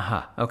lab.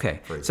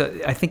 Okay. So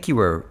I think you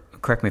were,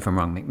 correct me if I'm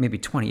wrong, maybe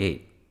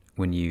 28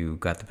 when you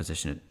got the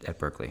position at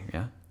Berkeley,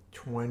 yeah?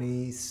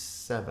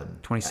 27.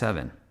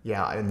 27.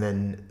 Yeah, and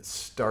then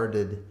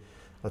started,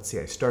 I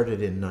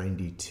started in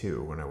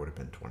 92 when I would have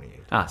been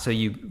 28. So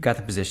you got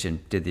the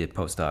position, did the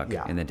postdoc,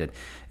 Yeah. and then did.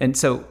 And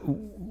so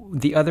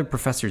the other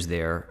professors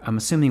there, I'm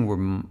assuming,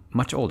 were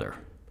much older.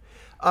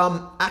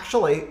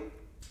 Actually,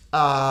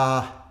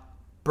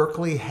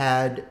 Berkeley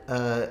had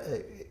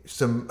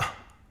some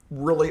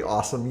really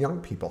awesome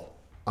young people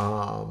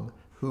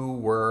who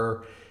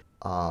were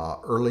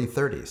early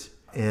 30s.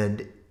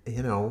 And,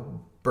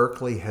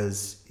 Berkeley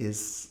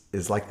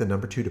is like the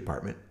number 2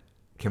 department,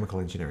 chemical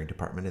engineering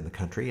department in the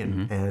country,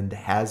 and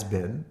has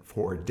been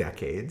for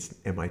decades.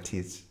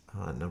 MIT's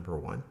number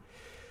 1.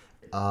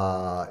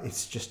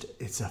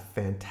 It's a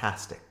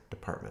fantastic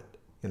department.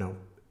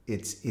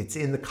 It's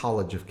in the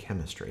College of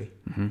Chemistry.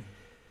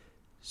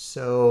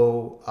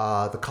 So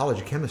the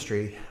College of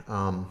Chemistry,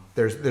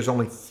 there's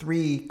only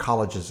 3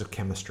 colleges of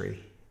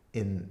chemistry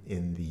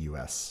in the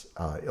U.S.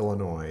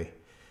 Illinois,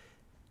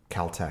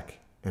 Caltech,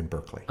 and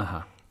Berkeley.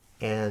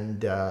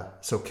 And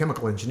so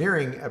chemical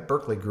engineering at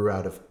Berkeley grew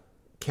out of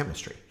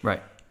chemistry.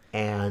 Right.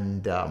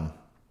 And and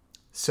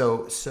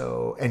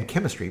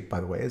chemistry, by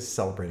the way, is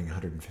celebrating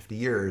 150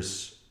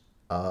 years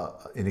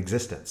in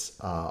existence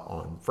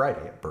on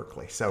Friday at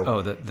Berkeley.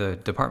 So the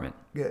department.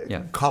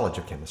 Yeah. College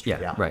of Chemistry.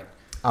 Yeah. Right.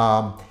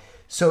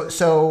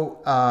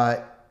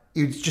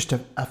 It was just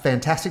a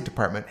fantastic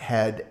department,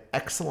 had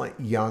excellent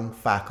young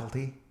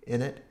faculty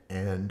in it,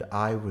 and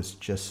I was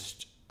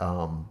just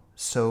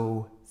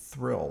so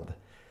thrilled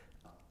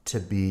to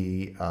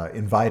be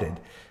invited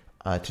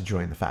to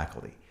join the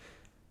faculty.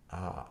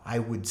 I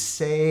would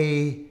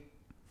say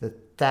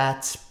that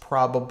that's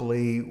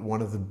probably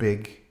one of the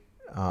big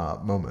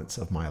moments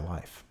of my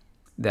life,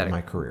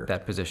 my career.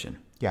 That position.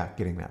 Yeah,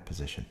 getting that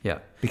position. Yeah.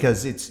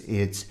 Because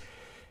it's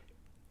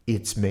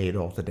made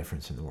all the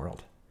difference in the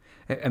world.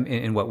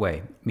 In what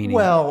way? Meaning?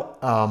 Well,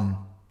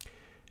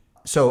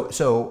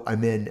 so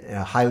I'm in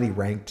a highly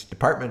ranked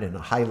department in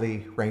a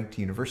highly ranked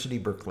university.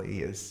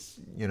 Berkeley is,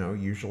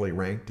 usually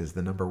ranked as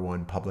the number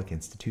one public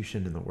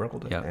institution in the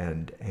world. Yeah.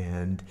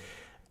 And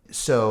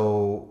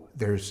so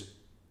there's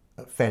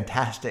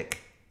fantastic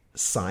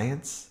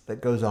science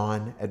that goes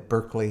on at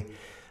Berkeley.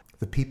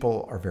 The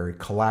people are very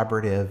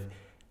collaborative.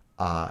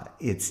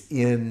 It's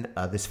in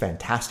this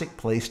fantastic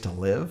place to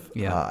live.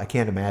 Yeah. I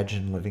can't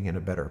imagine living in a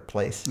better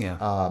place.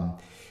 Yeah.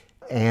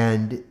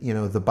 And,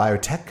 the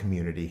biotech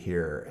community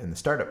here and the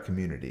startup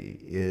community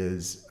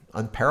is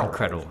unparalleled.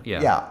 Incredible,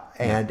 yeah. Yeah.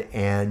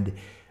 And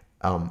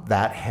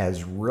that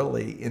has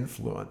really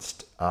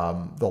influenced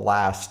the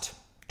last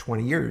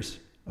 20 years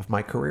of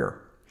my career.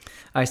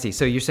 I see.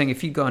 So you're saying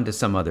if you'd gotten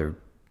some other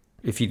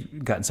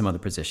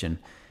position,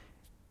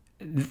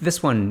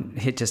 this one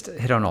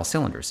hit on all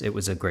cylinders. It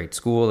was a great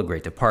school, a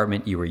great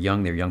department. You were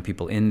young. There were young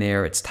people in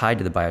there. It's tied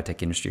to the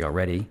biotech industry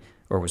already,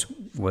 or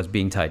was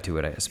being tied to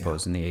it, I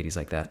suppose, in the 80s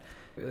like that.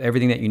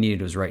 Everything that you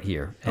needed was right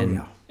here,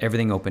 and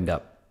everything opened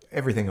up.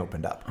 Everything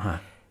opened up. Uh-huh.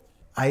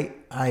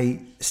 I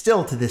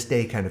still to this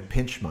day kind of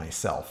pinch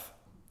myself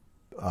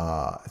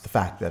at the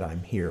fact that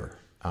I'm here.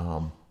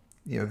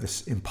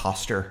 This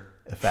imposter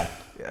effect.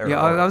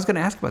 Yeah, I was going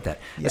to ask about that,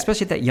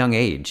 especially at that young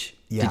age.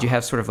 Yeah. Did you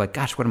have sort of like,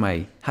 gosh, how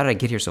did I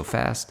get here so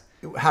fast?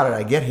 How did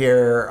I get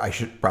here? I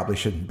probably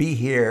shouldn't be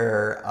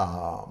here.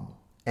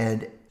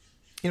 And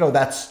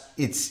that's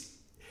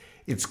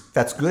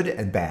good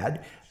and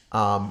bad.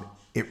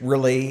 It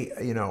really,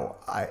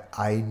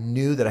 I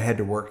knew that I had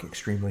to work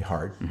extremely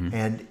hard,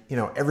 and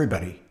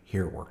everybody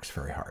here works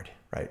very hard,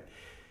 right?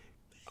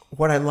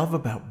 What I love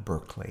about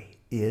Berkeley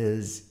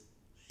is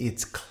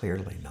it's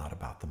clearly not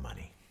about the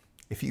money.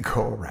 If you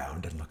go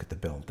around and look at the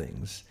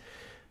buildings,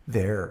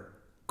 they're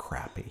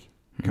crappy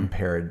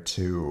compared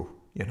to,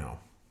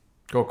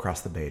 go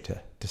across the bay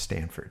to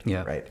Stanford,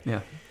 right?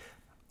 Yeah.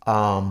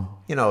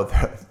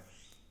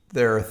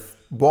 There are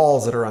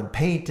walls that are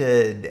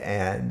unpainted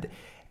and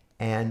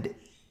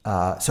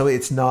so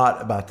it's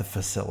not about the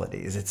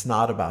facilities. It's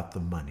not about the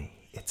money.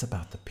 It's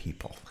about the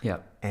people. Yeah.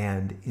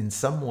 And in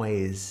some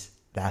ways,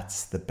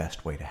 that's the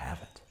best way to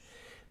have it,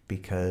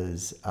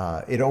 because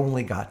it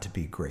only got to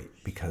be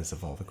great because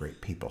of all the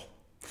great people.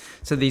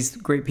 So these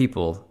great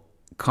people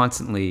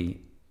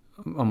constantly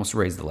almost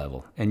raise the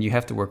level, and you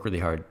have to work really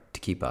hard to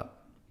keep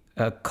up.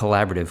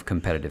 Collaborative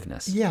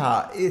competitiveness.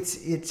 Yeah,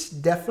 it's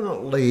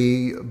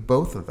definitely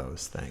both of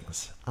those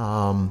things.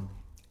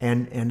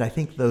 And I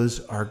think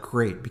those are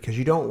great, because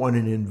you don't want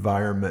an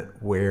environment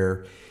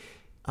where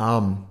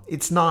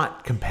it's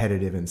not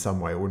competitive in some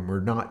way, when we're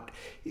not.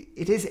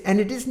 It is, and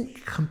it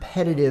isn't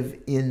competitive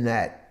in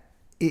that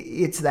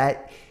it's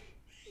that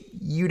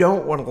you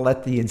don't want to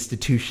let the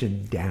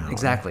institution down.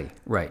 Exactly,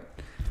 right.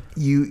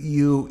 You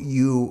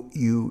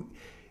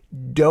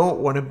don't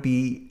want to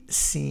be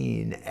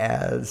seen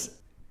as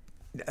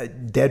a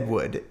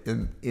deadwood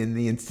in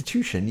the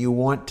institution. You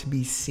want to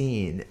be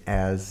seen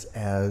as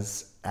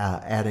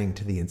adding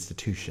to the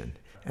institution.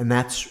 And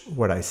that's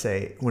what I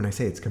say when I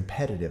say it's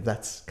competitive.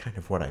 That's kind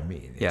of what I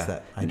mean. Is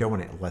that I don't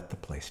want to let the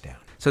place down.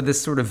 So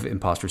this sort of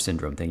imposter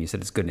syndrome thing, you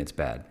said it's good and it's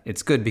bad.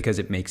 It's good because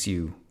it makes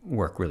you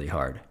work really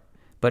hard.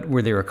 But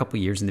were there a couple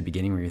of years in the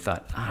beginning where you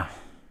thought,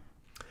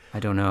 I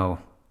don't know?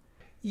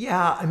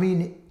 Yeah, I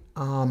mean,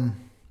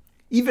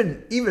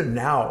 even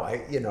now,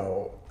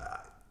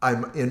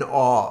 I'm in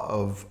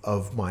awe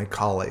of my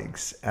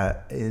colleagues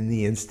in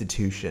the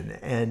institution,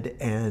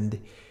 and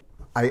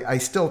I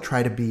still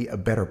try to be a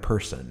better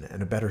person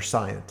and a better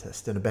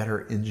scientist and a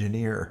better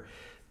engineer,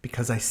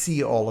 because I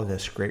see all of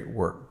this great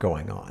work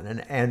going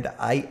on, and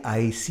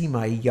I see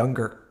my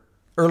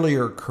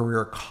earlier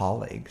career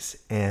colleagues,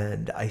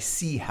 and I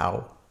see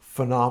how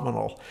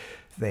phenomenal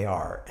they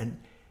are, and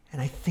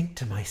I think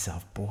to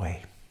myself,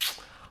 boy,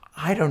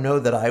 I don't know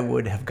that I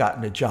would have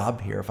gotten a job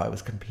here if I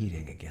was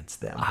competing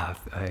against them.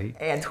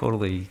 I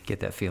totally get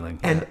that feeling.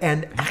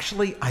 And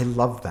actually, I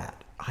love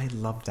that.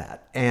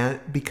 And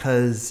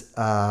because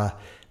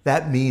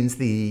that means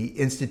the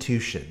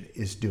institution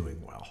is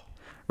doing well.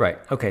 Right.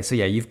 Okay. So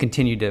you've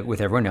continued to,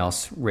 with everyone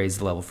else, raise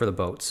the level for the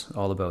boats,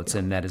 all the boats,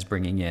 and that is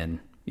bringing in,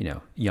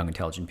 young,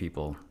 intelligent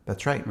people.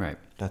 That's right. Right.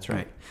 That's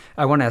right.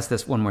 I want to ask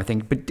this one more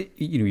thing, but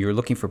you were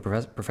looking for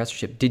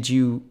professorship. Did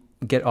you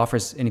get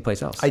offers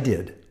anyplace else? I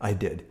did.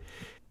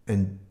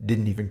 And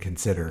didn't even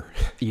consider.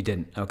 You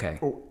didn't?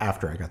 Okay.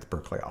 After I got the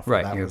Berkeley offer.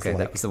 Right.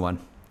 That was the one.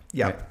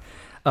 Yeah.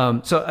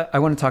 Right. So I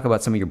want to talk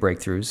about some of your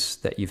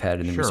breakthroughs that you've had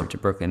in the research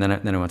at Berkeley, and then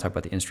I want to talk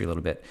about the industry a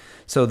little bit.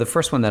 So the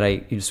first one that I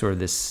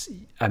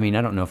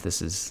don't know if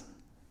this is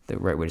the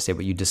right way to say it,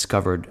 but you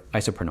discovered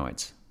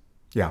isoprenoids.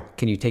 Yeah.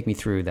 Can you take me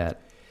through that?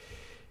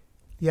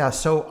 Yeah.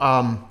 So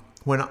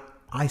when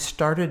I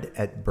started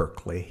at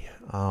Berkeley,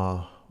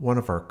 one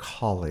of our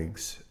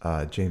colleagues,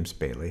 James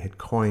Bailey, had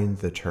coined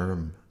the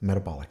term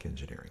metabolic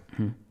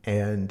engineering.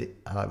 And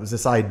it was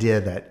this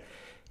idea that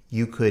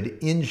you could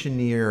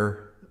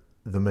engineer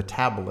the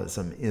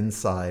metabolism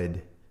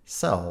inside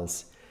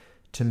cells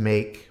to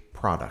make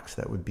products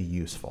that would be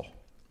useful.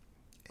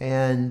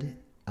 And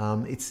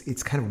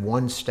it's kind of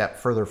one step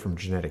further from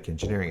genetic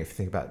engineering. If you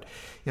think about,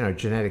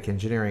 genetic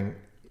engineering,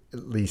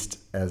 at least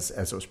as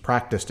it was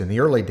practiced in the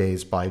early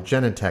days by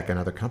Genentech and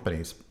other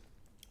companies,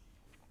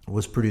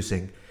 was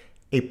producing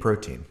a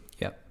protein.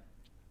 Yep.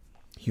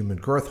 Human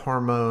growth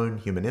hormone,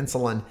 human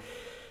insulin.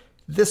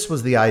 This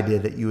was the idea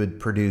that you would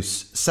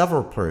produce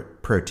several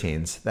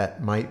proteins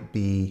that might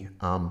be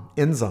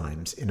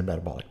enzymes in a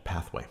metabolic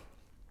pathway.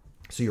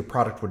 So your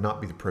product would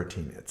not be the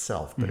protein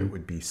itself, but it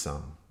would be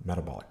some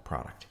metabolic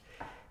product.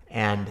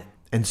 And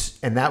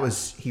that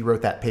was, he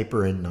wrote that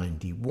paper in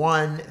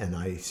 91, and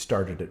I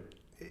started it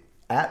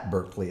at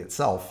Berkeley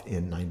itself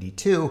in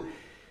 92.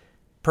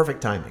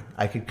 Perfect timing.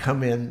 I could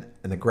come in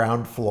the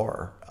ground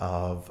floor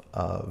of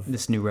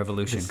this new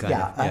revolution,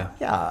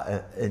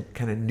 a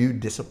kind of new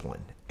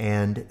discipline.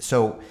 And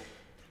so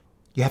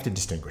you have to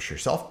distinguish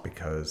yourself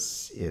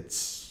because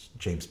it's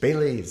James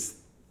Bailey, is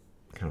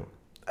kind of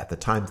at the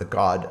time the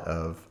god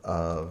of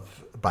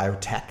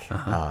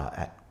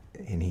biotech,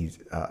 and he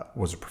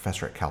was a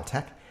professor at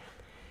Caltech.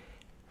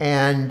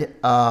 And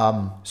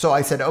so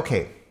I said,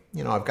 okay,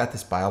 I've got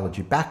this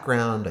biology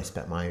background. I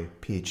spent my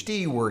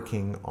PhD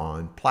working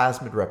on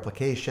plasmid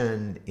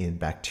replication in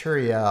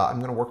bacteria. I'm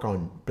going to work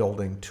on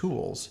building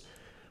tools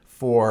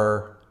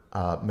for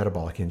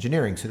metabolic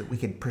engineering so that we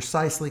can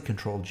precisely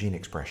control gene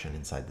expression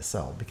inside the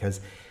cell.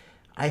 Because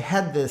I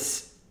had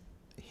this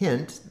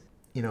hint,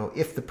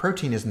 if the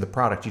protein isn't the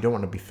product, you don't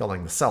want to be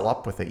filling the cell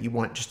up with it. You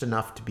want just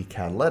enough to be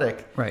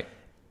catalytic. Right.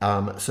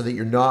 So that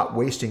you're not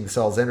wasting the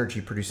cell's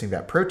energy producing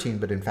that protein,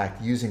 but in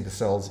fact using the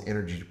cell's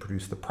energy to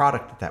produce the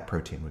product that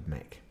protein would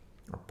make,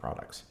 or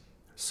products.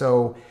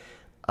 So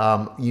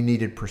you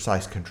needed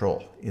precise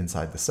control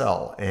inside the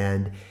cell.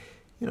 And,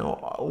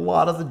 a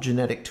lot of the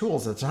genetic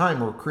tools at the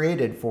time were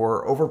created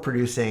for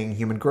overproducing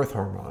human growth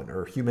hormone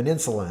or human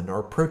insulin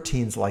or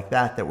proteins like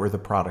that were the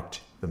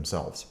product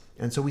themselves.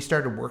 And so we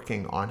started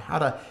working on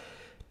how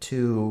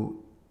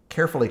to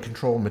carefully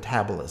control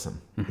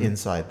metabolism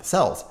inside the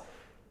cells.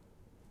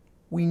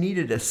 We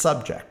needed a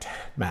subject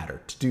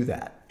matter to do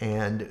that.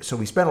 And so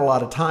we spent a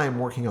lot of time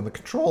working on the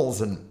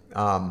controls. And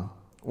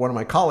one of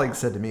my colleagues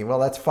said to me, well,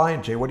 that's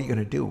fine, Jay. What are you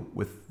going to do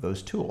with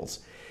those tools?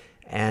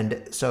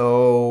 And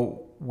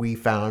so we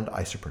found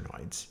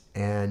isoprenoids.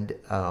 And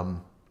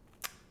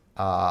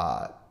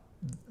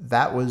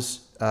that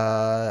was,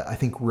 I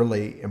think,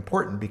 really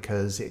important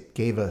because it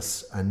gave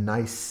us a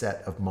nice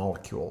set of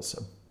molecules,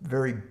 a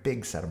very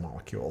big set of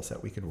molecules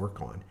that we could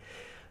work on.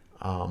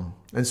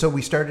 And so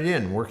we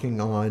started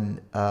working on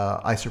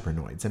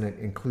isoprenoids, and it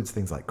includes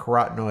things like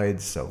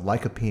carotenoids, so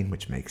lycopene,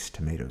 which makes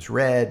tomatoes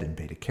red, and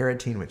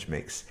beta-carotene, which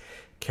makes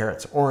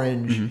carrots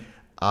orange.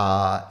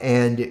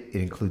 And it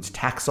includes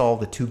Taxol,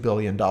 the $2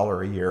 billion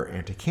a year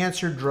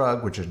anti-cancer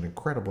drug, which is an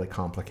incredibly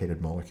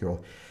complicated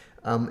molecule.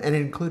 And it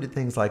included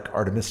things like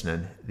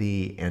artemisinin,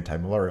 the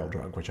anti-malarial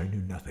drug, which I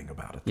knew nothing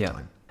about at the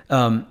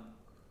time.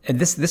 And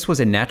this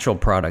was a natural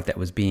product that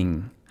was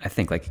being, I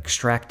think,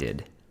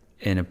 extracted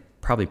in a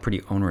probably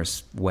pretty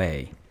onerous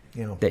way,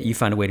 that you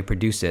found a way to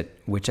produce it,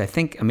 which I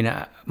think,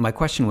 my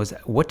question was,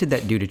 what did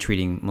that do to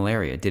treating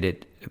malaria? Did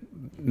it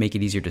make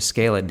it easier to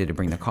scale it? Did it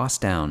bring the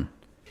cost down?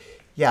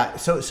 Yeah,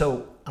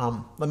 so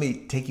let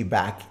me take you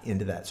back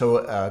into that. So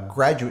a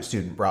graduate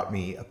student brought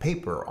me a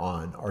paper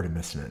on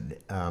artemisinin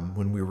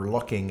when we were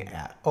looking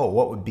at,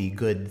 what would be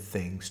good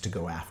things to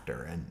go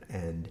after?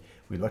 And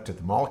we looked at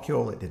the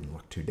molecule. It didn't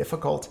look too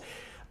difficult.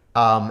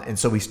 And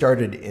so we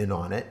started in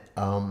on it.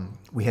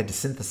 We had to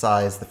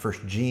synthesize the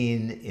first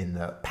gene in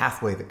the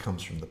pathway that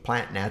comes from the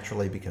plant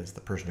naturally because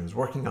the person who was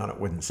working on it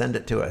wouldn't send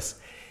it to us.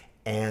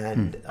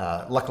 And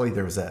luckily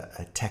there was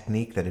a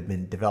technique that had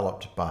been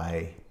developed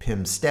by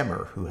Pim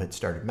Stemmer, who had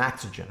started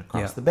Maxygen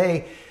across the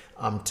bay,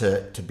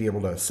 to be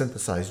able to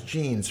synthesize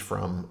genes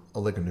from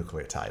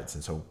oligonucleotides.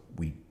 And so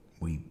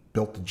we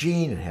built the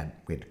gene and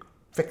we had to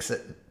fix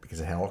it because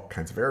it had all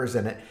kinds of errors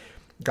in it,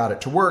 got it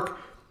to work,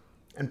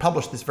 and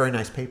published this very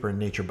nice paper in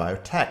Nature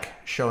Biotech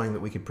showing that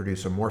we could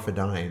produce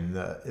amorphidine,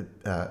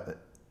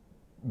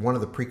 one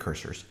of the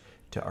precursors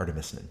to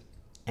artemisinin.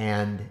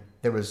 And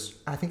there was,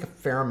 I think, a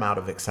fair amount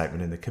of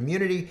excitement in the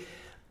community.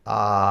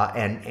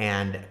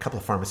 And a couple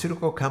of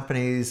pharmaceutical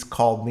companies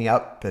called me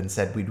up and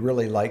said, we'd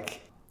really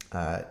like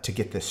to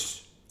get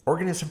this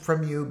organism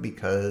from you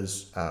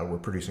because we're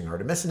producing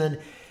artemisinin.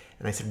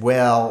 And I said,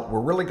 well,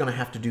 we're really going to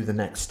have to do the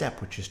next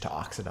step, which is to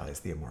oxidize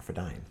the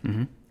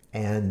amorphidine.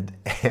 And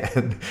I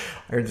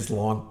heard this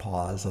long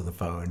pause on the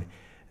phone. And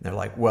they're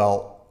like,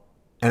 well,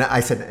 and I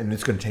said, and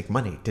it's going to take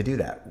money to do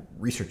that,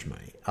 research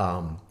money.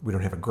 We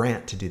don't have a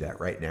grant to do that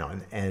right now.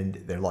 And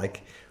they're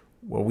like,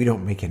 well, we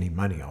don't make any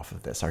money off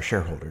of this. Our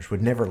shareholders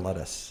would never let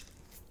us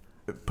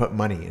put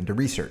money into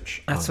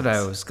research. That's what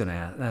I was going to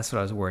ask. That's what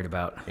I was worried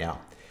about. Yeah.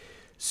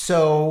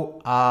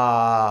 So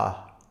I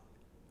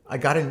I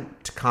got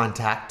into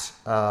contact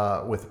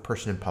with a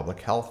person in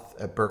public health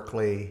at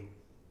Berkeley.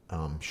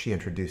 She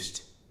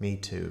introduced me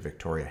to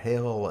Victoria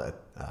Hale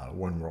at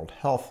One World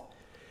Health.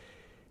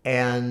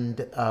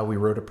 And we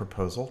wrote a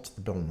proposal to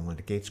the Bill and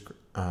Melinda Gates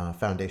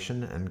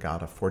Foundation and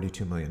got a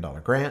 $42 million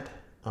grant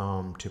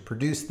to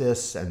produce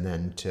this and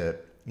then to,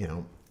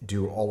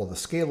 do all of the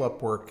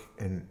scale-up work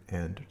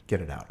and get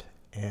it out.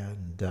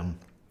 And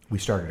we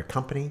started a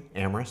company,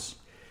 Amyris,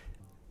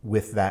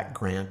 with that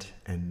grant,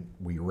 and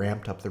we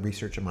ramped up the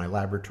research in my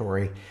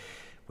laboratory.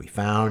 We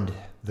found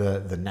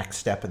the next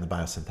step in the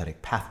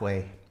biosynthetic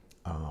pathway.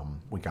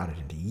 We got it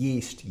into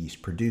yeast.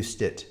 Yeast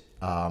produced it.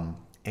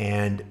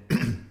 And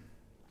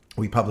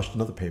we published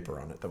another paper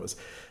on it that was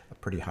a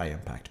pretty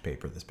high-impact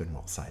paper that's been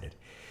well-cited.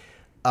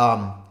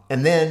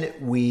 And then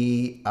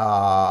we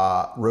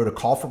wrote a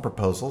call for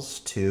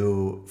proposals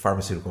to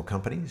pharmaceutical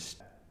companies,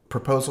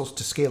 proposals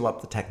to scale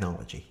up the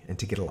technology and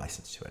to get a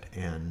license to it.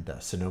 And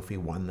Sanofi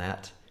won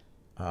that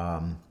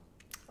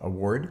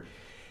award.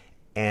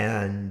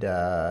 And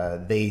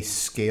they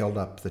scaled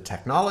up the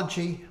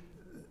technology.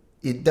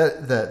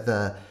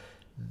 The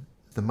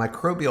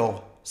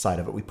microbial side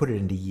of it, we put it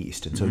into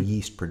yeast. And so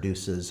yeast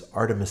produces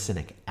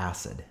artemisinic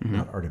acid,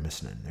 not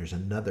artemisinin. There's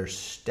another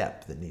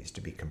step that needs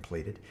to be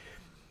completed.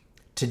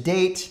 To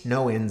date,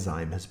 no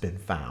enzyme has been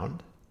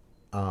found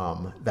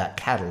that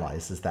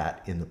catalyzes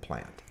that in the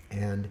plant.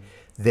 And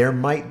there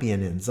might be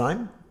an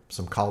enzyme.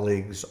 Some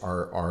colleagues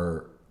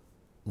are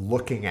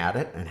looking at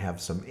it and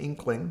have some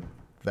inkling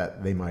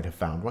that they might have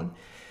found one.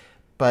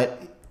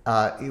 But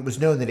it was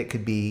known that it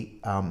could be,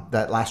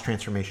 that last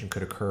transformation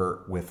could occur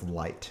with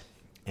light.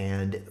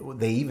 And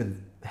they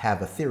even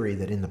have a theory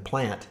that in the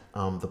plant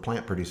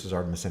produces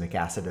artemisinic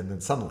acid and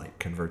then sunlight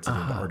converts it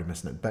into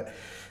artemisinin. But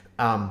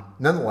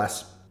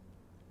nonetheless,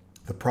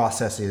 the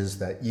process is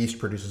that yeast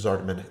produces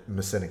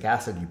artemisinic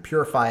acid, you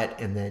purify it,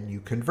 and then you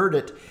convert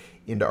it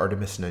into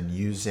artemisinin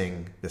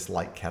using this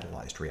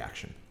light-catalyzed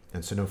reaction.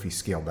 And Sanofi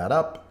scaled that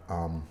up.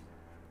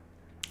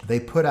 They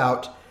put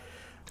out,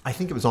 I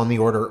think it was on the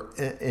order,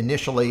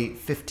 initially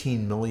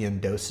 15 million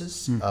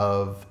doses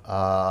of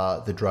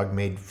the drug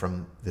made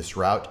from this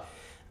route.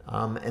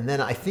 And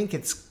then I think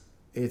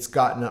it's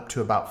gotten up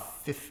to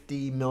about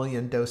 50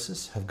 million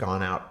doses have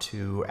gone out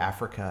to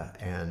Africa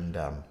and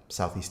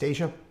Southeast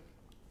Asia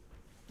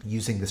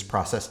using this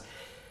process.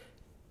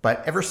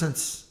 But ever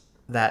since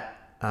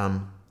that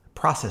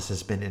process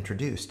has been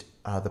introduced,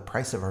 the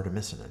price of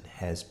artemisinin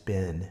has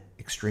been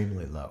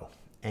extremely low.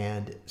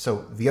 And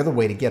so the other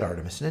way to get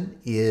artemisinin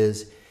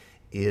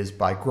is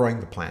by growing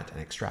the plant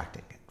and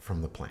extracting it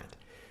from the plant.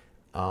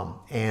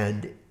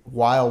 And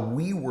while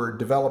we were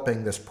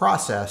developing this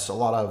process, a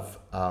lot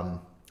of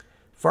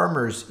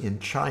farmers in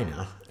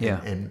China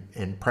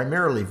and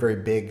primarily very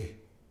big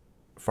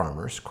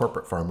farmers,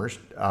 corporate farmers,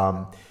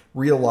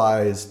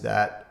 realized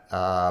that,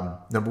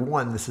 number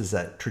one, this is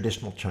a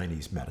traditional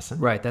Chinese medicine.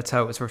 Right, that's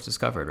how it was first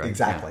discovered, right?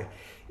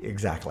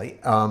 Exactly.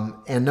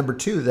 And number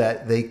two,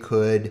 that they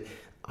could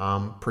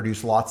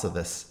produce lots of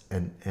this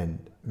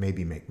and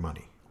maybe make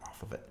money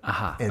off of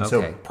it.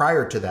 So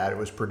prior to that, it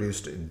was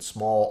produced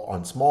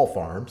on small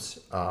farms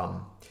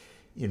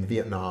in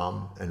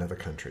Vietnam and other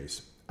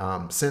countries.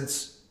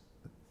 Since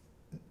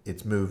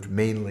it's moved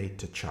mainly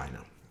to China.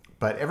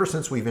 But ever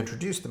since we've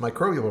introduced the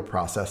microbial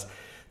process,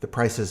 the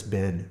price has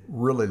been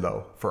really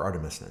low for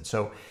artemisinin.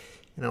 So,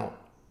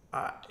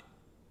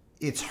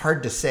 it's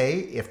hard to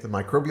say if the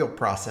microbial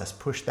process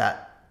pushed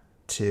that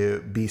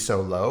to be so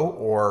low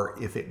or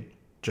if it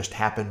just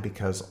happened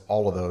because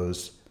all of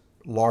those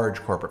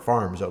large corporate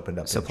farms opened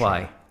up.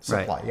 Supply,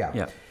 right.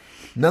 Yeah.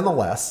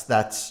 Nonetheless,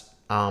 that's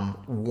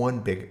one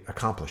big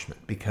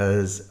accomplishment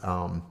because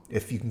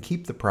if you can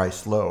keep the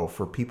price low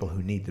for people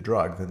who need the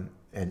drug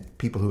and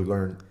people who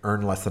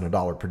earn less than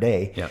 $1 per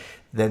day,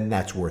 then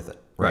that's worth it.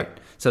 Right.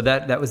 So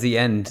that was the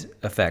end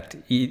effect.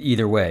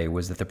 Either way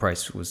was that the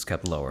price was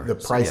kept lower. The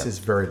price is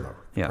very low.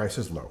 The price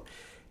is low.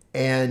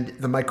 And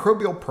the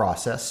microbial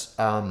process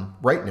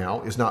right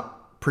now is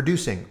not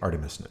producing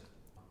artemisinin,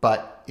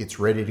 but it's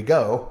ready to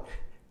go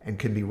and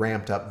can be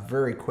ramped up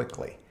very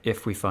quickly.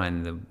 If we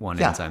find the one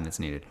enzyme that's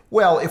needed.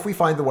 Well, if we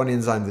find the one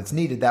enzyme that's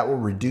needed, that will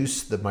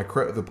reduce the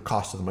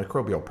cost of the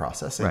microbial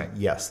process. And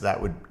yes,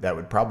 that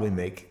would probably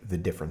make the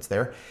difference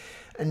there.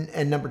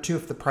 And number two,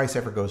 if the price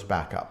ever goes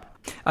back up.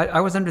 I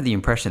was under the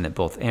impression that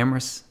both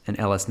Amyris and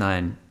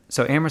LS9,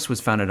 so Amyris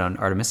was founded on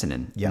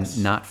artemisinin,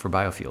 not for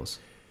biofuels.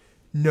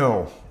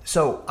 No.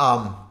 So,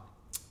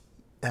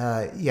 so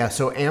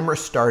Amyris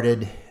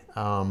started,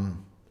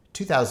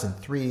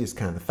 2003 is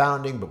kind of the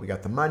founding, but we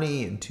got the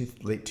money in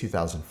late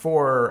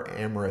 2004.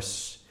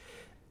 Amyris,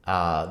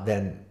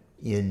 then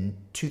in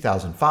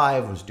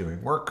 2005 was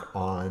doing work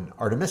on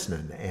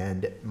artemisinin,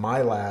 and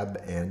my lab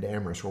and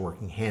Amyris were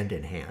working hand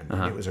in hand.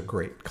 And it was a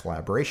great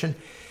collaboration.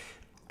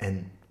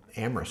 And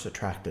Amyris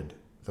attracted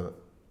the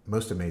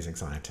most amazing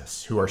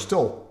scientists who are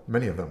still,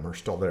 many of them are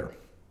still there.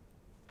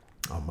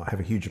 I have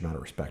a huge amount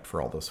of respect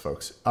for all those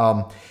folks.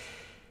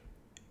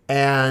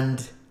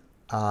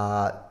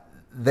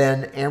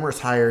 Then Amyris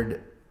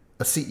hired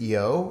a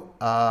CEO,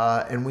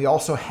 and we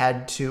also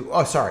had to.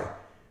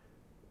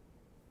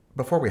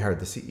 Before we hired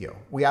the CEO,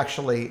 we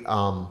actually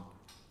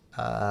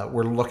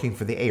were looking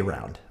for the A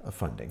round of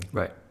funding,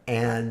 Right.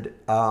 And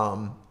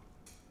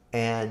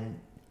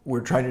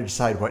we're trying to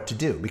decide what to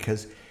do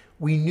because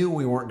we knew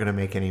we weren't going to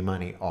make any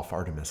money off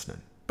artemisinin,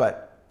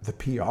 but the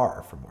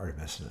PR from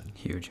artemisinin,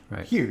 Huge,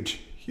 right?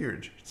 huge.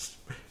 It's,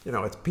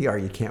 it's PR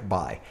you can't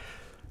buy.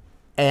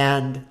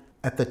 And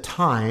at the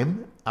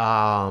time,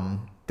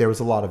 there was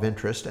a lot of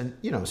interest, and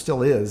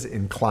still is,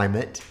 in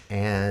climate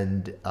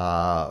and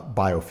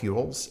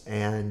biofuels,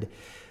 and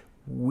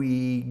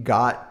we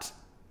got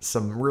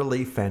some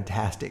really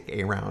fantastic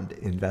A-round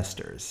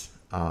investors.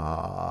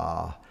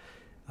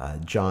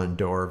 John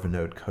Doerr,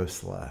 Vinod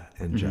Khosla,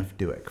 and Jeff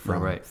Duick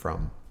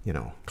from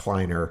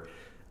Kleiner,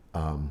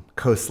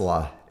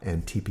 Khosla,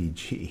 and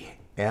TPG,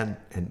 and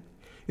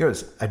it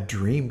was a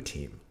dream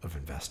team of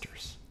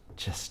investors.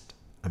 Just,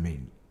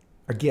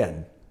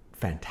 again,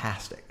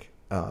 fantastic.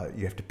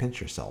 You have to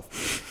pinch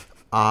yourself,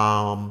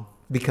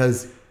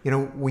 because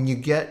when you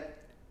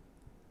get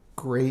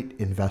great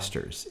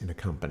investors in a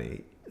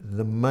company,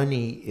 the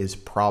money is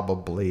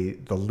probably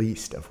the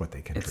least of what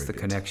they contribute. It's the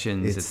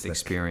connections, it's the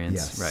experience,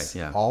 yes, right?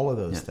 Yeah, all of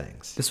those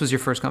things. This was your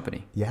first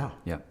company. Yeah.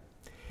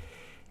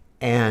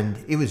 And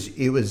it was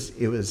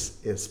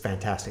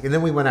fantastic. And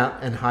then we went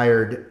out and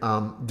hired,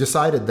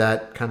 decided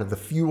that kind of the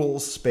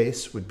fuels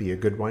space would be a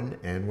good one,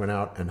 and went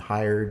out and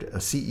hired a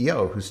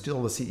CEO who's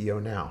still the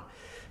CEO now,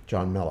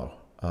 John Mello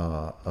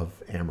of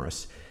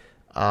Amyris,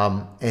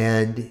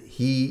 and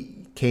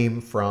he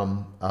came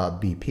from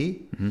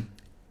BP. Mm-hmm.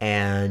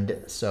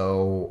 And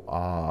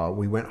so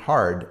we went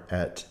hard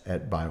at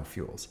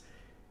biofuels.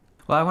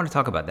 Well, I want to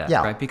talk about that,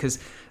 right? Because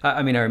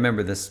I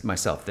remember this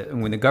myself, that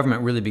when the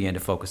government really began to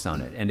focus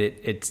on it, and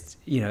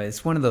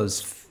it's one of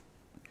those.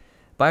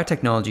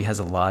 Biotechnology has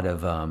a lot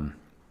of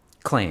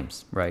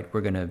claims, right?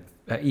 We're going to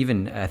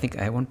I think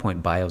at one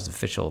point Bio's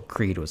official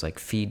creed was like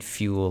feed,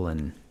 fuel,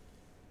 and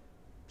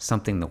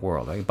something the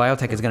world. Right?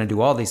 Biotech is going to do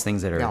all these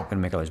things that are going to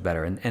make others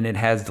better, and it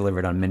has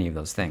delivered on many of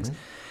those things. Mm-hmm.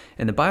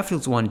 And the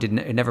biofuels one it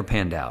never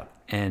panned out.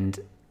 And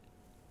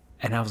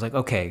I was like,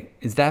 okay,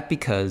 is that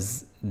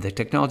because the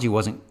technology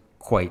wasn't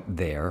quite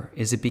there?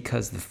 Is it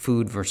because the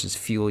food versus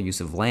fuel use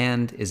of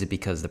land? Is it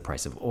because the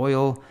price of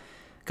oil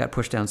got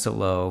pushed down so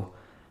low?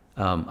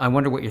 I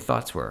wonder what your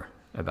thoughts were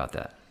about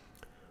that.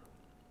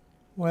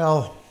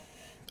 Well,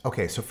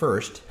 okay, so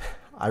first,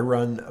 I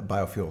run a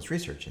Biofuels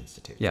Research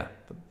Institute. Yeah.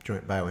 The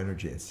Joint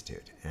Bioenergy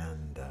Institute.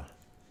 And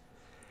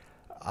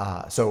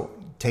so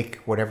take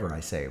whatever I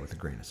say with a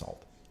grain of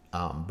salt.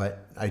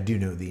 But I do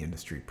know the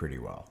industry pretty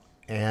well.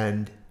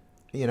 And,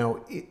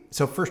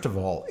 so first of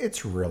all,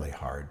 it's really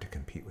hard to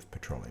compete with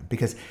petroleum,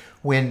 because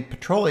when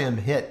petroleum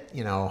hit,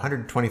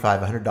 $125,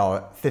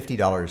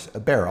 $50 a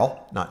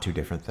barrel, not too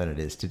different than it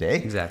is today.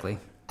 Exactly.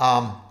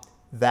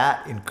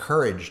 That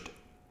encouraged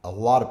a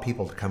lot of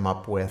people to come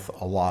up with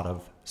a lot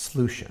of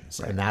solutions.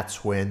 Right. And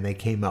that's when they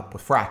came up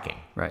with fracking.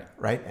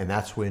 Right. And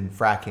that's when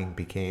fracking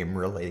became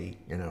really,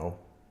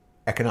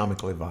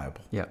 economically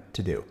viable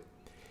to do.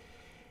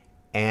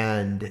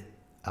 And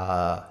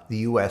the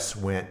U.S.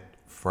 went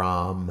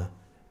from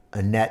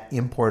a net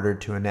importer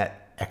to a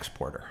net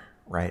exporter,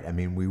 right?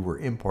 We were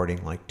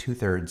importing like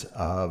 2/3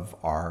 of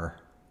our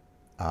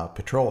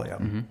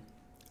petroleum,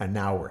 and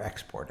now we're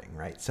exporting,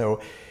 right?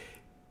 So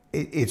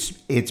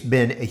it's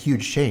been a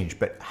huge change.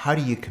 But how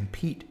do you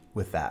compete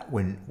with that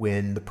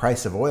when the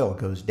price of oil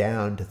goes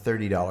down to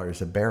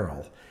 $30 a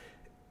barrel?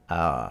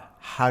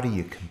 How do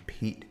you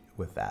compete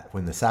with that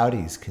when the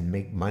Saudis can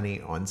make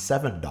money on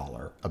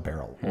 $7 a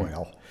barrel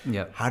oil?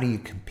 Yep. How do you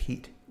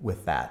compete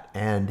with that?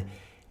 And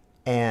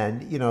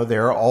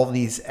there are all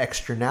these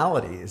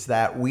externalities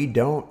that we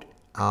don't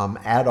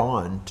add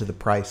on to the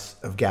price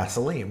of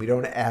gasoline. We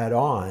don't add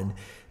on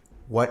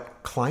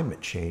what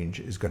climate change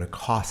is going to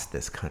cost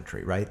this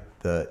country, right?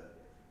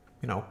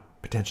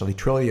 Potentially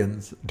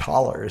trillions of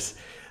dollars,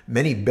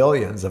 many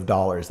billions of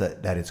dollars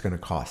that it's going to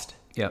cost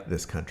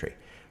this country,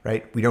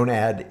 right? We don't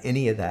add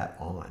any of that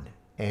on.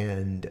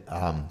 And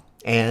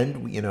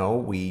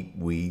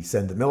we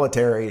send the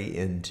military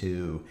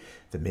into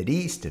the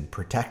Mideast and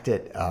protect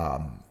it.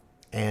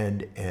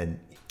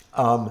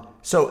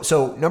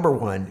 So number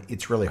one,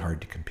 it's really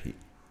hard to compete.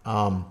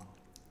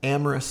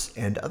 Amyris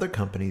and other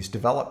companies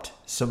developed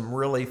some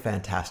really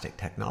fantastic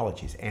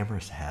technologies.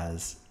 Amyris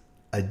has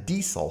a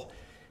diesel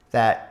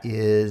that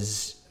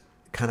is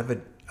kind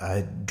of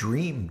a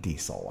dream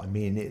diesel.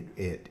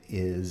 It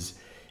is,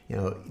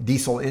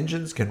 diesel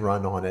engines can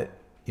run on it,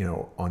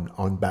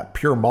 on that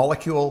pure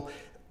molecule.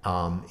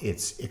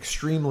 It's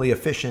extremely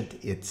efficient.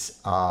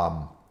 It's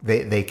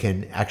they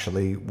can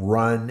actually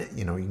run,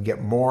 you can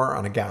get more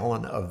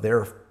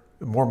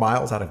more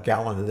miles out of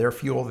gallon of their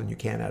fuel than you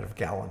can out of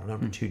gallon of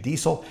number 2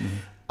 diesel.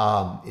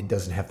 Mm-hmm. It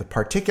doesn't have the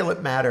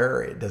particulate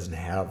matter. It doesn't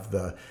have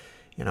the,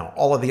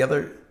 all of the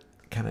other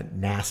kind of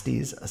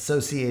nasties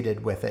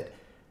associated with it,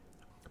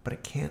 but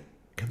it can't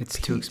compete. It's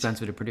too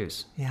expensive to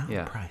produce.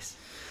 Yeah. Price.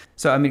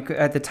 So,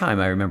 at the time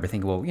I remember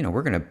thinking, well,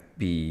 we're going to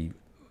be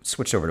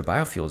switched over to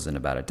biofuels in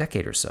about a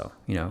decade or so,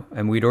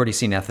 and we'd already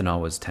seen ethanol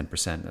was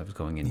 10% that was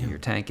going into your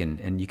tank.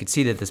 And you could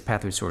see that this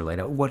pathway was sort of laid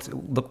out. Let's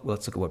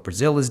look at what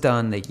Brazil has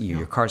done.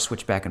 Your cars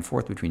switch back and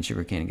forth between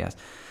sugarcane and gas.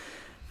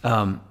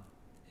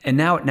 And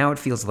now it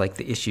feels like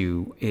the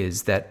issue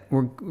is that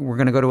we're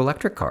going to go to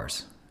electric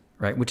cars,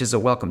 right? Which is a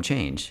welcome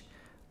change.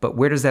 But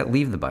where does that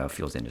leave the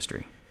biofuels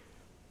industry?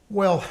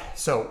 Well,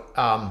 so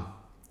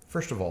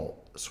first of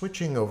all,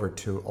 switching over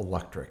to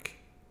electric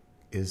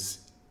is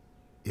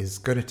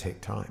going to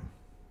take time.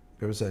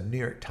 There was a New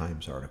York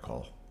Times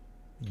article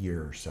a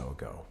year or so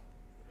ago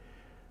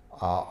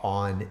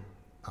on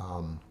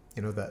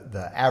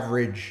the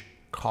average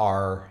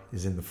car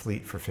is in the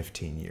fleet for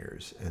 15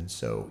 years, and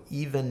so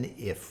even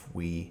if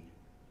we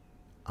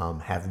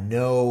have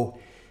no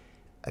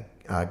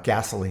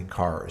gasoline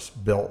cars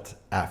built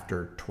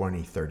after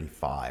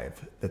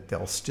 2035, that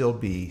there'll still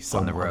be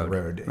some on the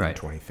road in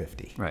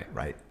 2050.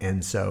 Right.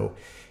 And so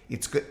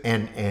it's good.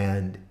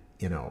 And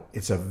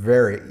it's a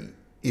very,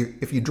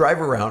 if you drive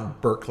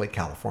around Berkeley,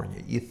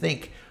 California, you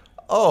think,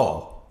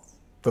 oh,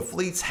 the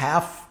fleet's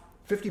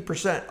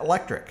 50%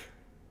 electric.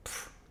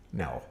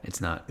 No, it's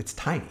not. It's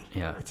tiny.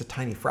 Yeah. It's a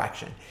tiny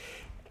fraction.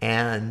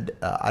 And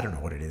I don't know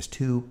what it is,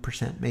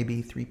 2%,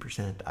 maybe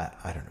 3%.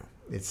 I don't know.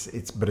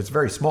 But it's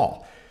very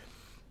small.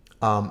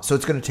 So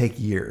it's going to take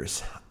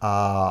years.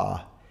 And,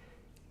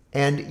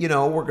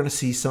 we're going to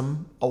see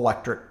some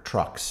electric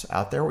trucks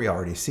out there. We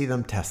already see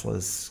them.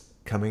 Tesla's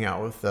coming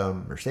out with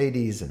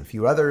Mercedes and a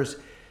few others.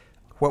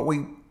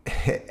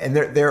 And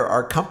there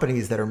are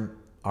companies that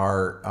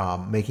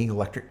are making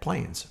electric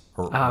planes.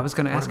 I was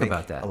going to ask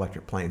about that.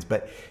 Electric planes.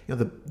 But,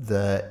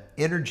 the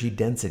energy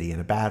density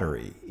in a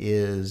battery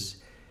is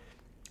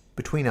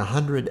between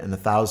 100 and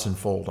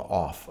 1,000-fold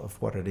off of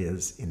what it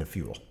is in a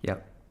fuel.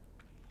 Yep.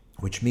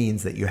 Which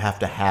means that you have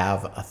to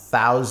have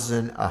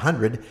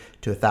 100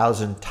 to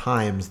 1,000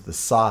 times the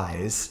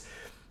size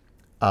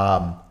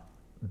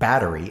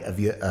battery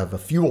of a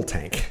fuel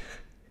tank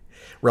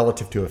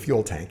relative to a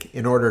fuel tank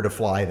in order to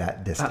fly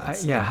that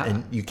distance.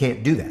 And you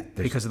can't do that.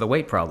 Because of the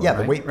weight problem. Yeah,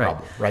 the weight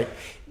problem, right?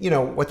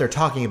 What they're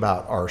talking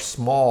about are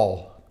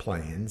small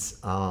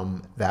planes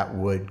that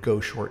would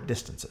go short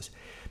distances.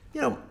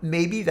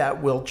 Maybe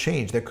that will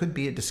change. There could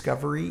be a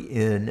discovery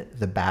in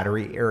the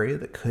battery area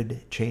that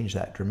could change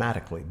that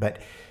dramatically. But,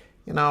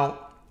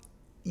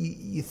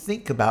 you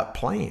think about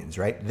planes,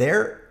 right?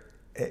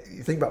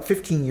 You think about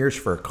 15 years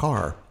for a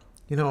car.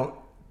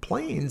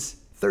 Planes,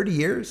 30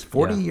 years,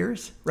 40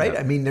 years, right?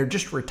 Yeah. I mean, they're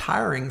just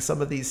retiring some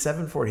of these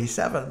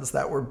 747s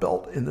that were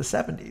built in the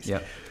 70s.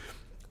 Yeah.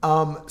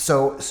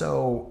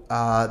 So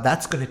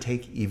that's going to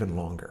take even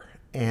longer.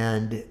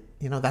 And,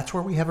 that's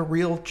where we have a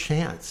real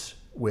chance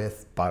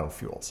with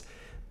biofuels.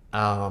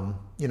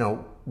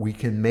 We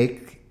can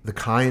make the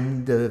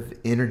kind of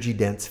energy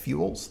dense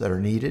fuels that are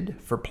needed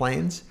for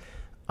planes,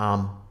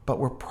 but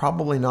we're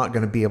probably not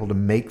going to be able to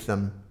make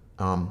them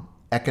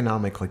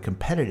economically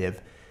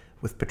competitive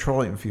with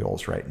petroleum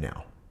fuels right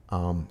now.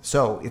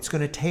 So it's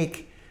going to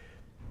take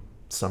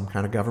some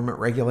kind of government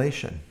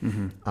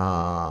regulation,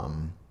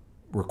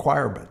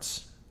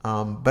 requirements.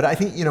 But I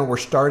think, we're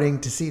starting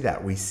to see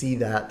that. We see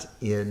that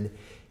in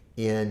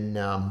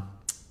a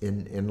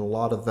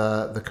lot of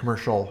the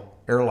commercial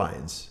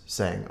airlines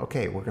saying,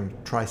 okay, we're going to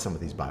try some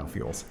of these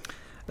biofuels.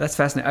 That's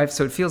fascinating.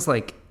 So it feels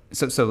like,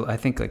 so I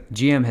think like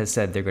GM has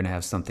said they're going to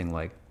have something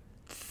like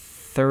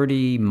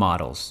 30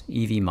 models,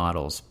 EV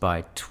models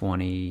by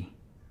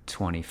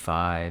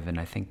 2025. And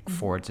I think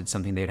Ford said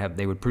something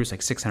they would produce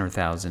like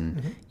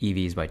 600,000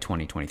 EVs by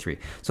 2023.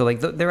 So like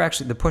they're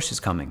actually, the push is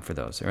coming for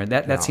those. Right?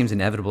 That seems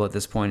inevitable at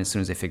this point as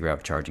soon as they figure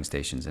out charging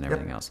stations and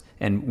everything else.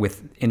 And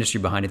with industry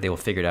behind it, they will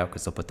figure it out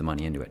because they'll put the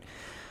money into it.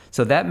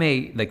 So that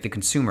may, like the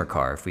consumer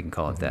car, if we can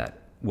call it that,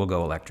 will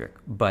go electric.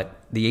 But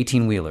the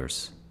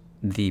 18-wheelers,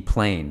 the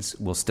planes,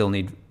 will still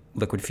need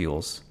liquid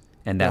fuels,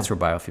 and that's where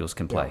biofuels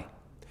can play.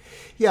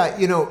 Yeah,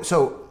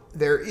 so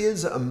there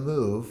is a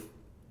move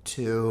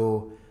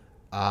to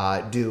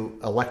do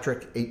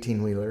electric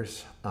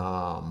 18-wheelers.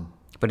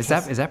 But is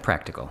that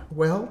practical?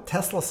 Well,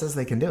 Tesla says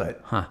they can do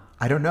it. Huh.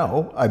 I don't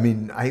know. I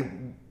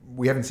mean,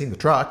 we haven't seen the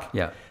truck.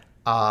 Yeah.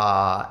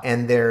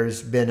 And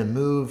there's been a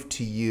move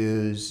to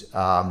use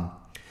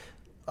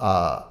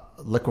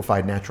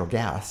liquefied natural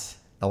gas,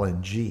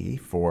 LNG,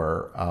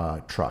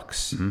 for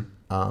trucks.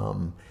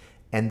 And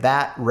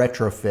that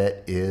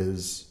retrofit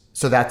is,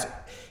 so that's,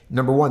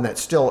 number one, that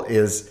still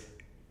is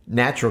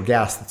natural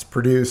gas that's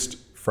produced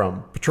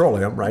from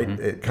petroleum, right?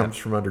 It comes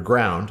from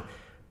underground,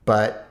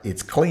 but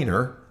it's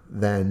cleaner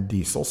than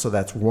diesel. So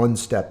that's one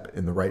step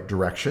in the right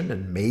direction.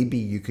 And maybe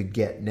you could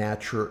get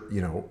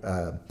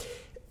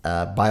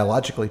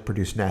biologically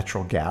produced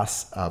natural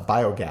gas,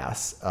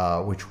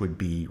 biogas, which would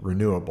be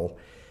renewable.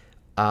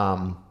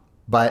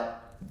 But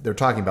they're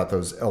talking about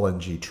those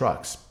LNG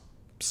trucks.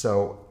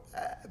 So,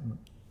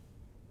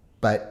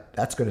 but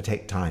that's going to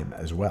take time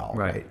as well,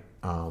 right?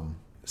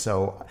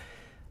 So,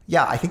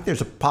 yeah, I think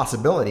there's a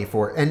possibility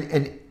for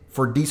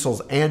for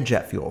diesels and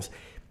jet fuels.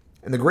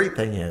 And the great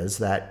thing is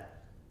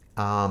that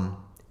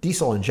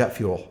diesel and jet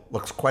fuel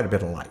looks quite a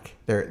bit alike.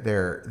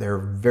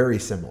 They're very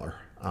similar.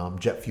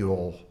 Jet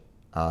fuel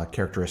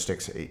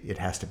characteristics, it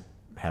has to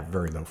have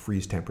very low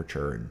freeze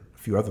temperature and a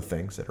few other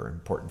things that are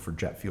important for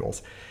jet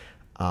fuels.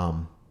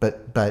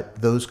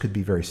 But those could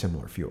be very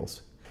similar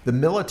fuels. The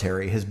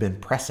military has been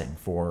pressing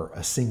for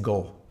a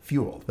single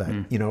fuel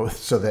that,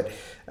 so that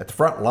at the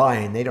front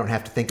line, they don't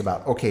have to think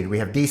about, okay, do we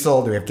have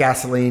diesel? Do we have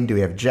gasoline? Do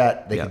we have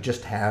jet? They could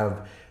just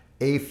have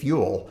a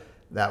fuel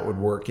that would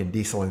work in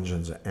diesel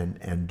engines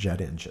and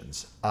jet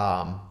engines.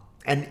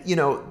 And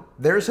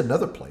there's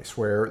another place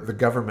where the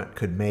government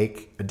could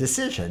make a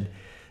decision.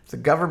 The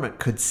government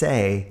could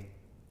say,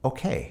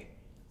 okay,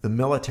 the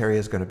military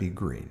is going to be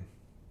green.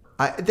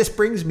 This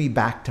brings me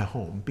back to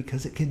home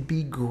because it can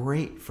be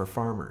great for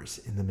farmers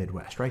in the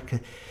Midwest, right?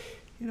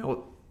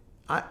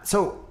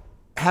 So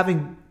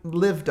having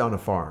lived on a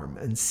farm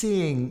and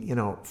seeing,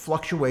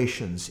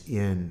 fluctuations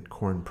in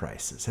corn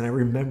prices, and I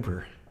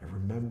remember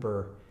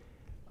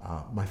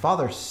my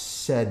father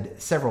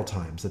said several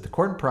times that the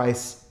corn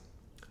price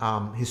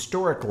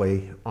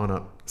historically on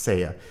a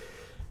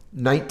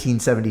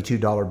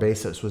 1972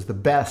 basis was the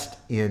best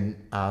in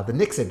the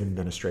Nixon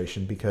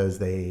administration because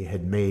they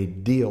had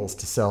made deals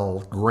to sell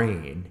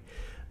grain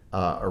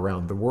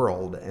around the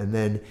world. And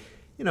then,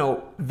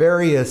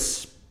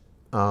 various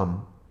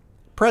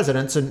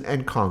presidents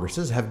and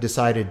Congresses have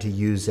decided to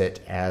use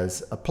it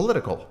as a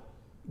political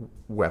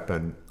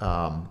weapon,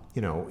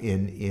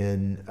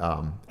 in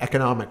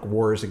economic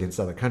wars against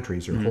other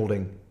countries or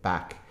holding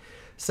back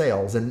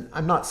sales. And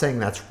I'm not saying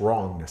that's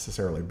wrong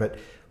necessarily, but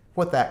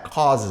what that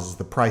causes is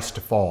the price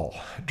to fall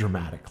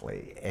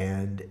dramatically.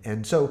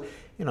 And so,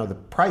 the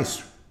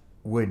price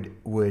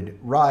would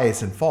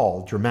rise and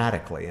fall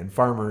dramatically. And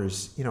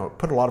farmers, it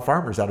put a lot of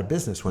farmers out of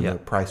business when the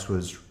price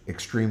was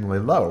extremely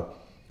low.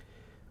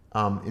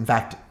 In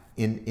fact,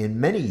 in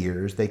many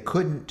years, they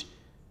couldn't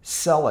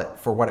sell it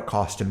for what it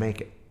cost to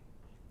make it.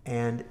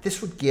 And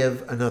this would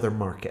give another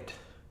market.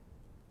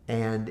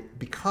 And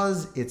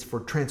because it's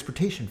for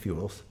transportation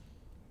fuels,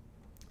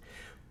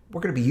 we're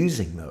going to be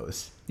using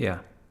those. Yeah.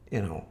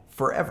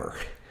 Forever.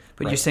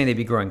 But you're saying they'd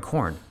be growing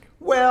corn.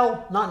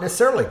 Well, not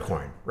necessarily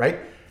corn, right?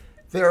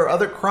 There are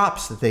other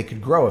crops that they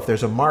could grow if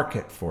there's a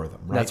market for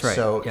them, right? That's right.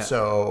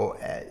 So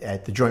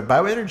at the Joint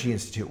Bioenergy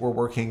Institute, we're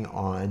working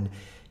on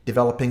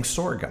developing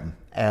sorghum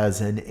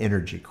as an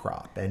energy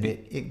crop. And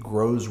it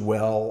grows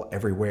well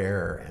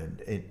everywhere.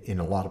 And in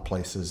a lot of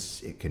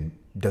places,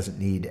 doesn't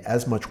need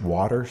as much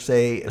water,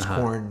 say, as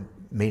corn,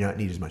 may not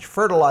need as much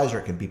fertilizer.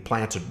 It can be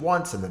planted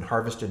once and then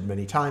harvested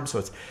many times. So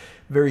it's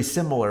very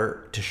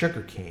similar to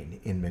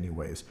sugarcane in many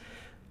ways.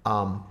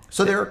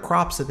 So there are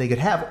crops that they could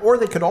have, or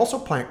they could also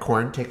plant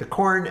corn, take the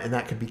corn, and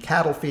that could be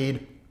cattle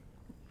feed,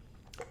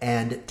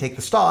 and take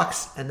the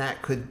stalks, and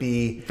that could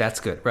be... That's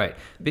good, right.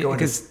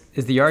 Because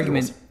is the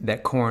argument fuels.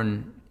 That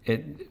corn,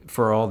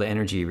 for all the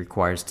energy it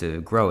requires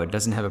to grow, it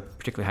doesn't have a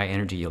particularly high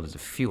energy yield as a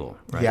fuel,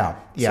 right? Yeah.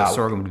 So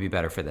sorghum would be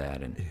better for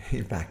that. And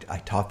in fact, I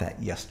taught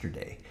that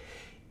yesterday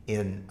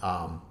in...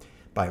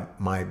 by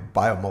my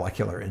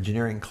biomolecular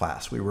engineering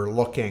class. We were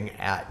looking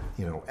at,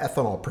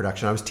 ethanol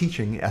production. I was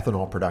teaching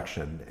ethanol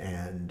production,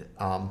 and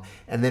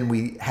then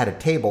we had a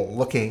table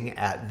looking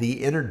at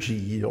the energy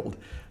yield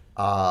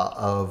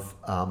of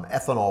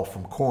ethanol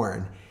from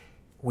corn.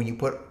 When you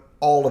put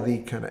all of the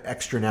kind of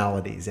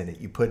externalities in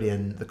it, you put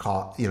in the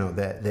cost,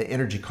 the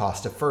energy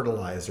cost of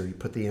fertilizer, you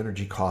put the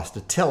energy cost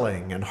of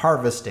tilling and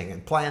harvesting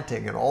and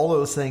planting and all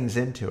those things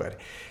into it,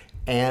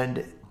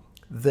 and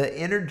the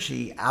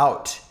energy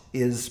out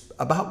is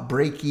about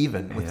break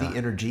even with the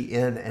energy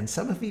in, and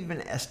some have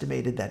even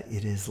estimated that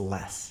it is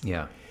less.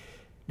 Yeah.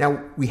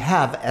 Now, we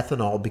have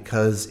ethanol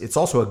because it's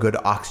also a good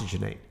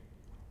oxygenate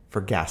for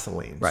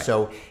gasoline. Right.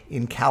 So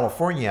in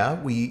California,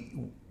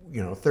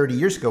 30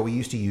 years ago, we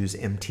used to use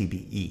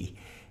MTBE,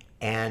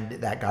 and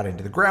that got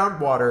into the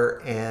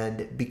groundwater,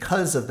 and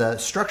because of the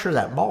structure of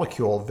that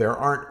molecule, there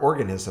aren't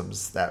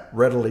organisms that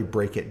readily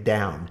break it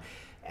down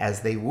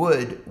as they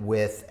would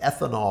with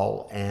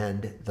ethanol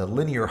and the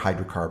linear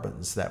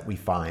hydrocarbons that we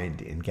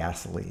find in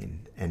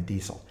gasoline and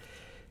diesel.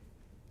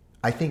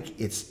 I think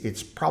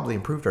it's probably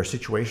improved our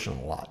situation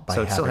a lot.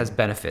 So it still has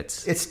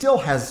benefits. It still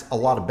has a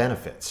lot of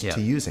benefits to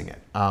using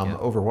it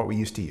over what we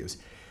used to use.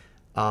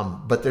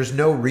 But there's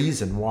no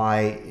reason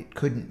why it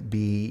couldn't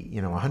be,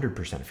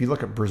 100%. If you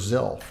look at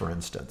Brazil, for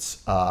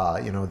instance,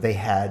 they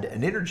had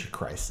an energy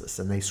crisis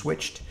and they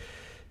switched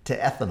to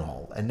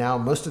ethanol, and now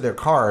most of their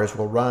cars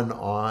will run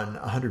on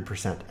 100%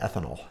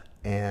 ethanol,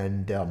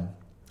 and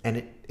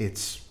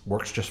it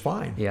works just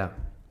fine. Yeah,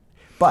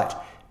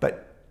 but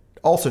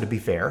also, to be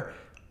fair,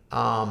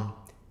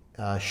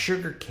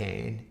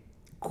 sugarcane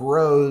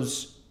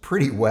grows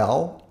pretty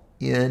well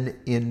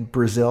in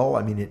Brazil.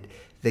 I mean,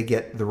 they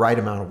get the right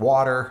amount of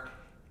water,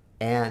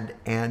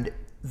 and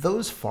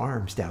those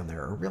farms down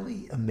there are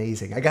really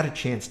amazing. I got a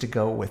chance to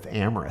go with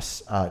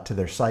Amyris to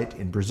their site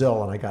in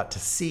Brazil, and I got to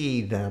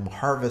see them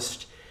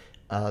harvest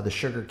the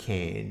sugar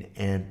cane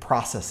and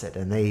process it.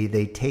 And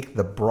they take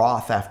the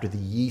broth after the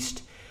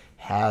yeast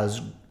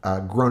has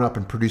grown up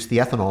and produced the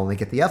ethanol, and they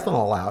get the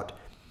ethanol out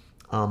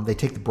They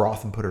take the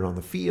broth and put it on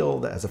the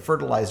field. As a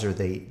fertilizer,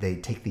 they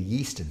take the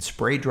yeast and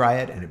spray dry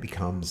it, and it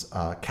becomes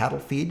cattle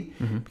feed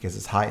because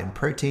it's high in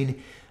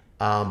protein.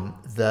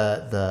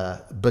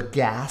 The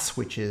bagasse,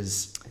 which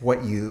is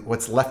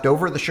what's left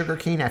over of the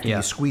sugarcane after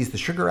you squeeze the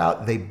sugar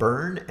out, they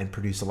burn and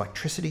produce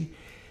electricity.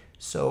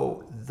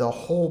 So the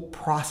whole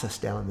process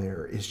down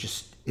there is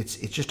just it's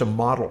just a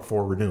model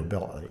for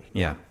renewability.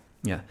 Yeah.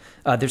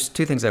 There's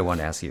two things I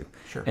want to ask you.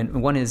 Sure.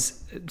 And one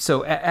is,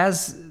 so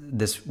as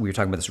we were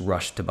talking about this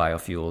rush to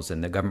biofuels,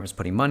 and the government was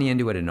putting money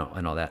into it and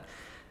all that,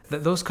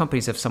 those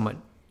companies have somewhat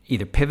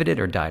either pivoted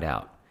or died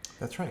out.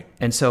 That's right.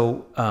 And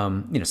so,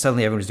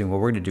 suddenly everyone's doing, well,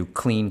 we're going to do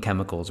clean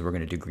chemicals, or we're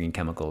going to do green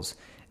chemicals.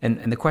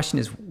 And the question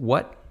is,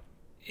 what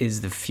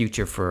is the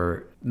future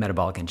for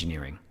metabolic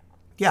engineering?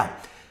 Yeah.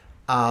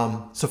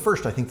 So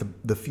first, I think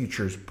the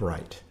future's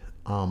bright.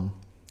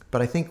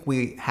 But I think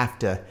we have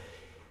to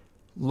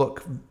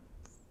look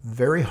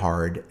very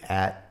hard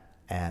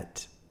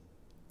at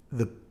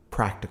the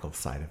practical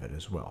side of it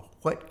as well.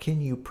 What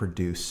can you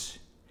produce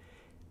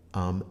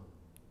in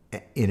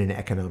an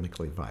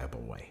economically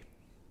viable way?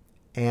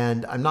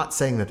 And I'm not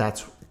saying that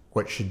that's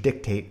what should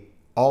dictate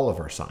all of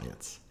our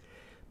science.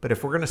 But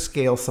if we're going to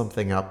scale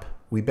something up,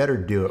 we better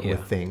do it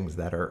with things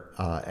that are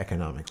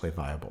economically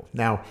viable.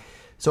 Now,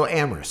 so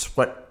Amyris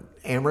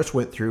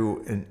went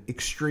through an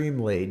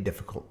extremely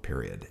difficult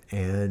period.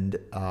 And,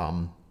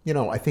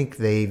 I think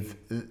they've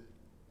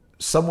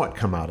somewhat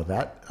come out of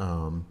that.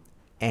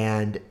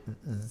 And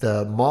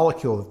the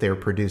molecule that they're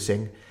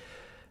producing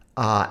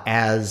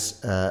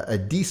as a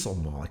diesel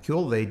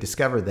molecule, they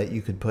discovered that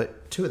you could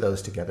put two of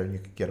those together and you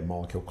could get a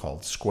molecule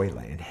called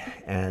squalane.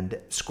 And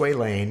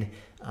squalane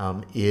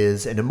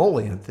is an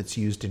emollient that's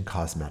used in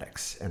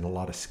cosmetics and a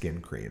lot of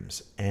skin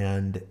creams.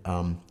 And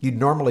you'd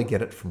normally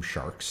get it from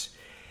shark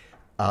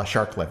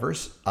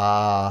livers,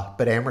 but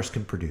Amyris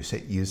can produce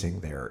it using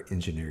their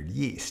engineered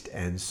yeast.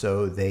 And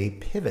so they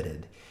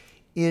pivoted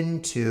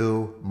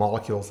into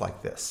molecules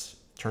like this.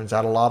 Turns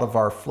out a lot of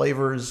our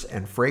flavors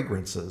and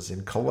fragrances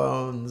in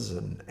colognes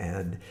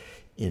and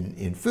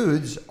in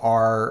foods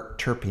are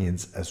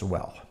terpenes as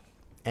well.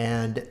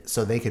 And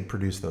so they could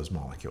produce those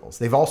molecules.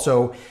 They've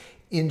also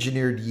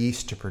engineered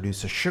yeast to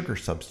produce a sugar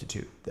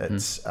substitute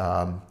that's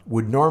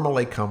would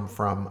normally come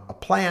from a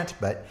plant,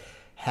 but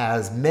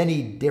has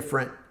many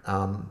different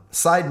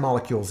side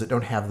molecules that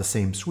don't have the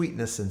same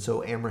sweetness. And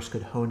so Amyris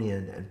could hone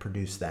in and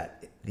produce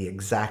the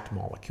exact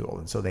molecule.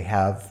 And so they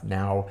have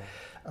now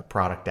a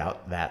product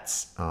out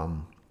that's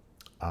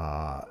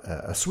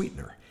a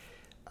sweetener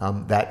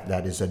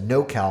that is a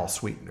no-cal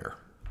sweetener,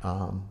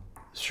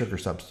 sugar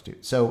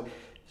substitute. So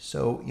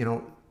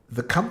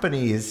the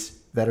companies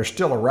that are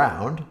still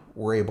around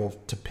were able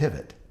to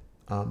pivot,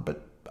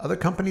 but other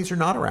companies are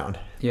not around,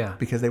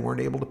 because they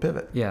weren't able to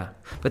pivot. Yeah,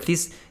 but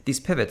these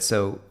pivots,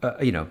 so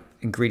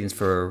ingredients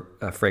for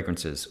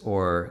fragrances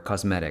or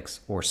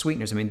cosmetics or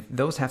sweeteners, I mean,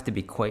 those have to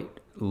be quite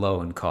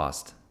low in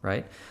cost,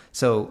 right?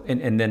 So,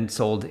 and then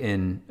sold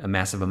in a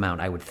massive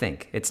amount, I would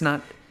think. It's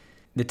not,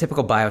 the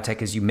typical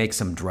biotech is you make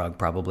some drug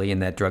probably,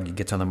 and that drug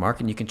gets on the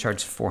market and you can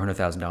charge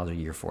 $400,000 a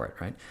year for it,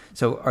 right?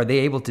 So are they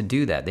able to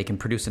do that? They can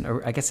produce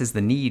I guess, is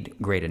the need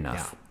great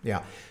enough?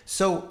 Yeah.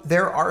 So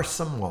there are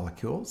some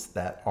molecules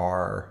there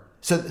are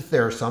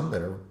some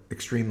that are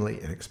extremely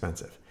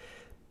inexpensive.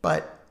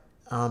 But,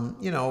 an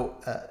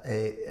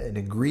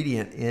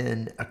ingredient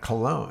in a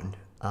cologne,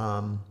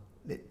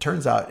 it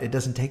turns out it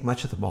doesn't take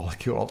much of the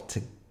molecule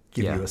to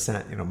give you a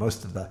scent.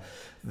 Most of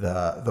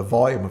the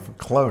volume of a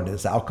cologne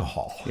is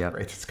alcohol,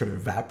 right? It's going to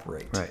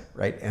evaporate,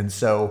 right? And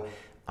so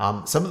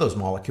some of those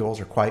molecules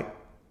are quite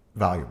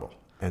valuable.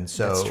 And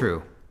so that's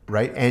true,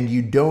 right? And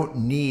you don't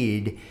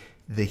need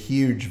the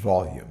huge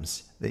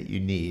volumes that you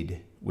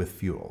need with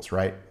fuels,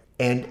 right?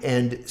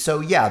 And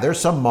so there's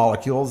some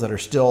molecules that are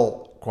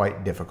still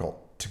quite difficult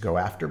to go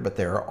after, but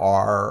there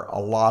are a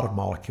lot of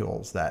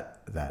molecules that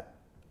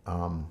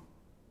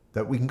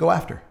we can go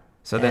after.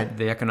 So that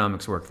the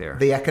economics work there.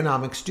 The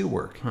economics do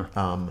work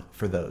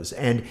for those,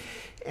 and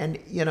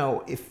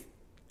if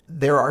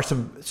there are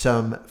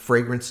some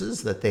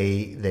fragrances that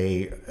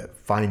they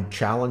find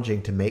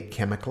challenging to make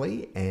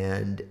chemically,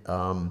 and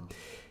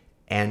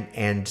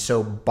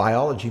so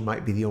biology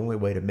might be the only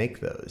way to make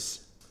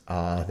those.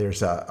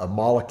 There's a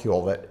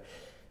molecule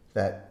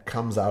that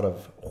comes out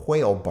of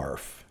whale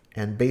barf.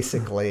 And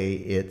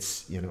basically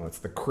it's the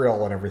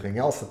krill and everything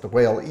else that the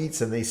whale eats,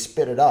 and they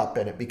spit it up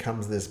and it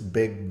becomes this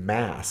big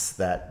mass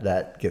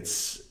that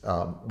gets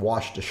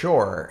washed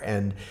ashore.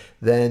 And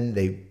then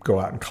they go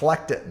out and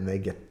collect it and they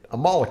get a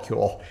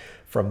molecule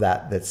from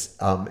that's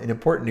an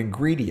important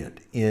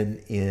ingredient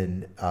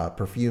in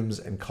perfumes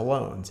and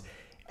colognes.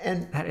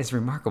 And that is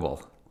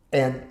remarkable.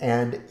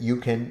 And you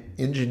can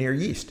engineer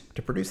yeast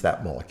to produce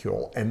that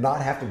molecule and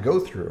not have to go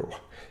through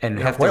and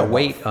have to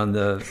wait on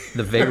the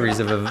vagaries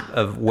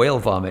of whale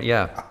vomit.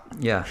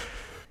 Yeah.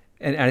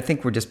 And I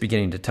think we're just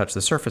beginning to touch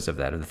the surface of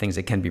that, of the things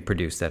that can be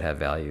produced that have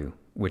value,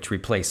 which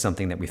replace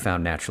something that we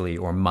found naturally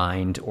or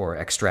mined or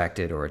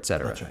extracted or et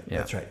cetera. That's right. Yeah.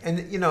 That's right. And,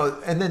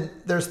 and then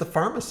there's the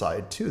pharma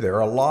side too. There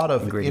are a lot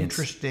of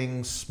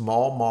interesting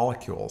small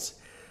molecules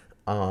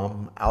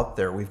out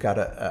there. We've got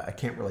I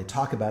can't really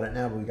talk about it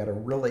now, but we've got a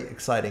really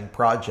exciting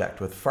project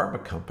with a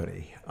pharma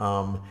company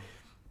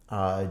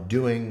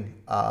doing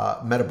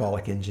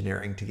metabolic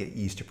engineering to get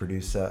yeast to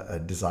produce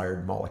a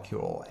desired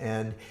molecule.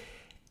 And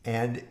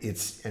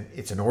it's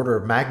an order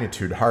of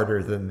magnitude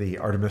harder than the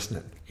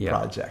artemisinin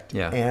project.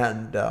 Yeah.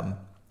 And,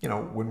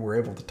 when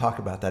we're able to talk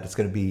about that, it's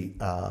going to be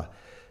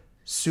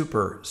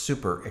super,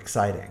 super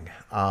exciting.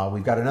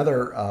 We've got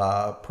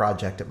another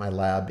project at my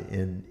lab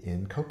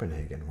in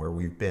Copenhagen where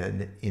we've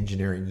been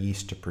engineering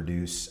yeast to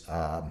produce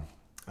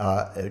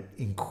an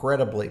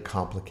incredibly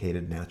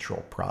complicated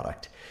natural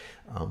product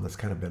that's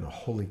kind of been a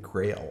holy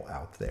grail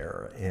out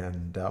there.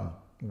 And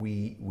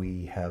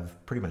we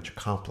have pretty much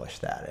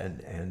accomplished that.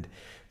 And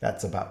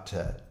that's about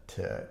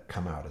to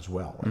come out as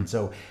well. And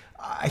so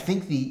I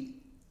think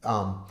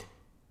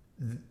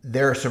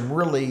there are some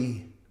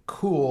really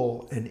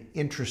cool and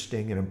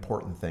interesting and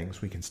important things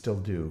we can still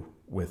do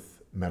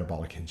with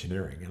metabolic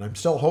engineering. And I'm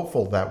still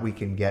hopeful that we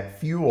can get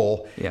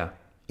fuel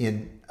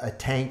in a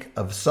tank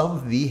of some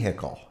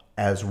vehicle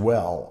as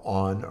well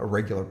on a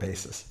regular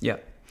basis. Yeah.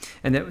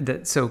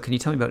 And so can you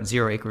tell me about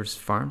Zero Acres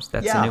Farms?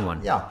 That's a new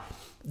one. Yeah.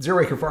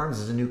 Zero Acre Farms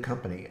is a new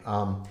company.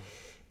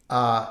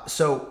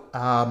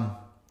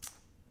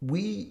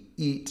 We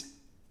eat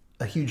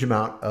a huge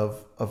amount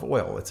of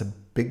oil. It's a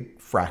big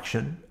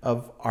fraction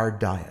of our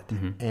diet.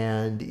 Mm-hmm.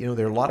 And,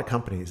 there are a lot of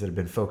companies that have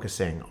been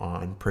focusing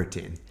on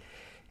protein,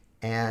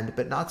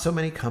 but not so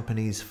many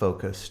companies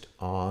focused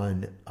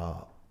on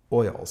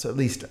oils, at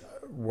least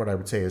what I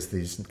would say is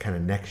these kind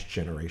of next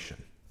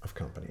generation of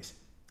companies.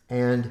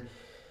 And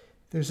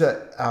there's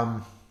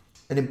an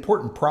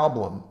important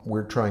problem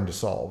we're trying to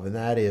solve, and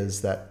that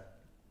is that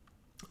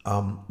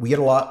we get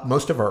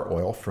most of our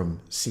oil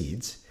from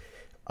seeds,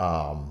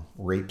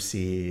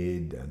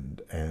 rapeseed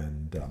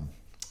and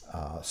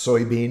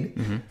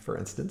soybean, for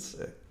instance,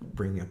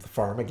 bringing up the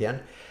farm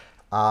again.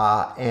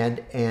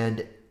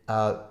 And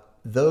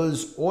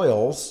those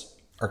oils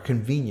are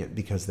convenient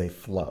because they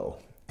flow.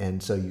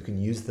 And so you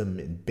can use them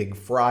in big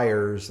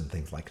fryers and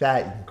things like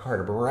that. You can cart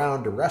them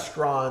around to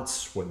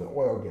restaurants. When the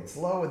oil gets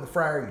low in the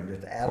fryer, you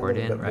just add a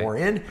little bit more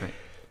in. Right.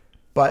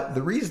 But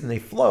the reason they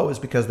flow is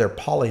because they're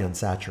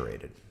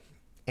polyunsaturated.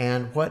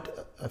 And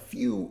what a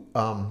few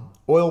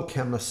oil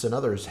chemists and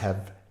others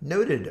have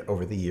noted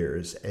over the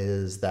years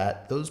is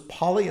that those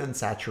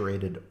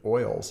polyunsaturated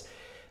oils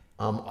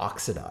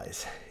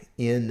oxidize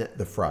in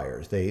the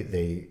fryers.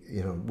 They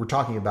we're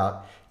talking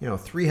about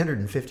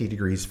 350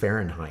 degrees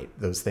Fahrenheit.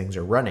 Those things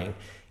are running,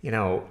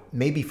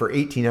 maybe for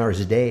 18 hours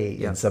a day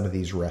in some of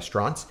these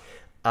restaurants.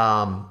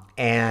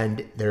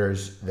 And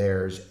there's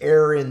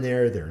air in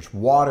there, there's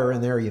water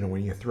in there,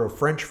 when you throw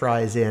French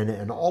fries in,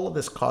 and all of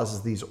this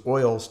causes these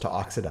oils to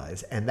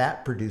oxidize, and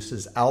that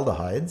produces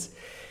aldehydes,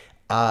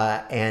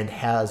 and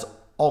has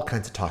all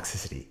kinds of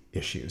toxicity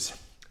issues.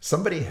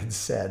 Somebody had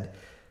said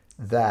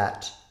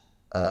that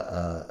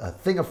a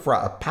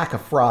pack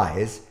of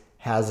fries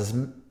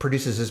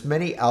produces as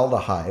many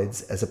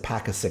aldehydes as a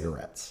pack of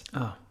cigarettes.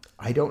 Oh.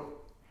 I don't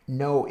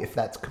know if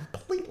that's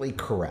completely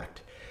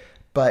correct.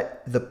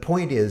 But the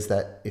point is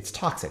that it's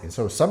toxic. And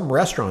so some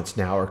restaurants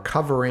now are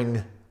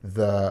covering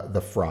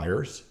the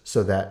fryers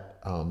so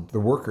that the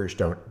workers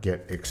don't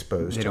get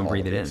exposed to They don't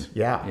breathe it in.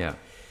 Yeah.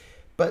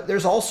 But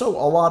there's also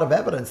a lot of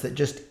evidence that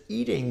just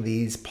eating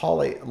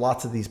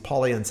lots of these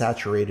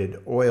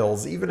polyunsaturated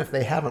oils, even if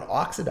they haven't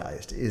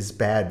oxidized, is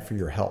bad for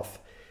your health.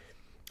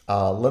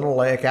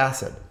 Linoleic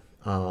acid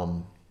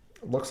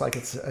looks like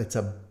it's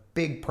a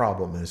big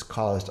problem and has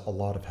caused a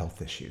lot of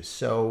health issues.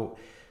 So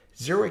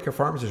Zero Acre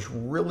Farms is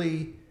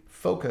really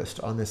focused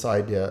on this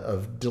idea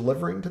of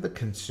delivering to the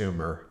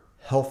consumer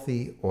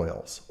healthy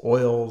oils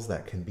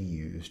that can be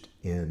used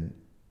in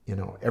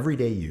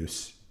everyday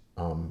use,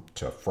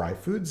 to fry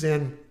foods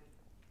in,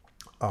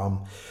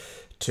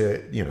 to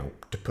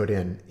put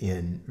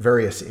in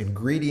various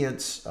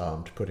ingredients,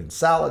 to put in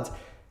salads,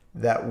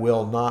 that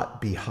will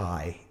not be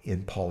high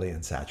in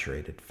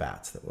polyunsaturated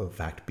fats, that will in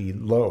fact be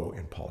low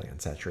in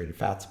polyunsaturated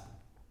fats,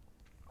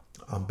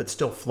 but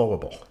still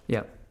flowable.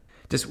 Yeah.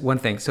 Just one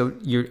thing. So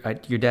your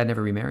dad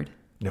never remarried?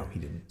 No, he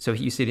didn't. So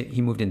you said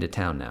he moved into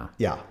town now.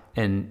 Yeah.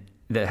 And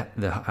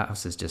the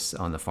house is just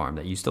on the farm.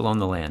 That you still own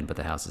the land, but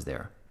the house is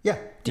there. Yeah.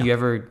 Do you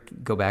ever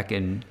go back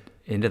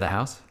into the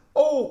house?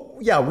 Oh,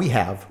 yeah, we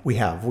have. We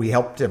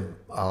helped him,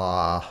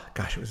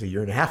 it was a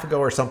year and a half ago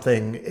or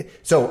something.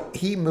 So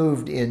he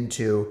moved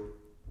into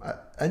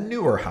a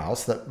newer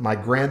house that my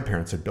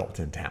grandparents had built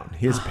in town,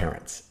 his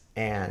parents.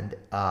 And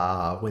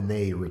when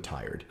they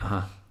retired,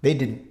 they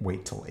didn't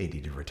wait till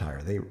 80 to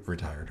retire. They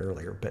retired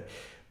earlier.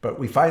 But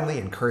we finally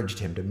encouraged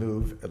him to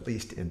move at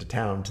least into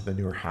town to the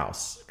newer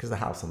house, because the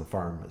house on the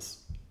farm is,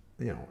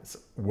 it's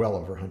well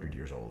over 100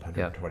 years old,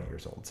 120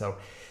 years old. So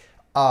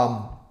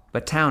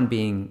But town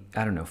being,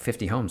 I don't know,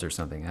 50 homes or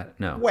something.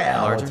 No.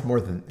 Well, larger?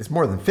 it's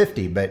more than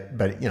 50, but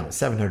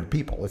 700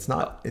 people. It's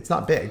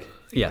not big.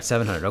 Yeah,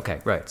 700.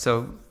 Okay, right.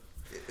 So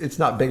it's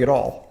not big at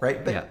all,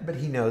 right? But Yeah. but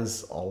he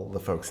knows all the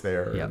folks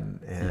there, Yep.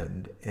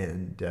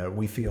 and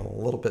we feel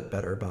a little bit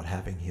better about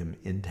having him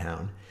in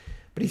town.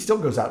 But he still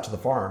goes out to the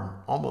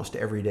farm almost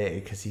every day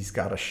because he's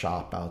got a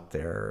shop out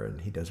there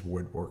and he does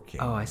woodworking.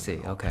 Oh, I see.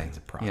 And all Okay. kinds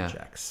of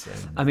projects.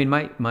 Yeah. And I mean,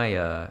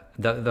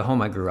 the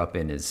home I grew up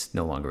in is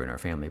no longer in our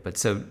family, but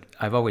so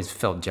I've always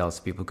felt jealous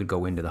of people who could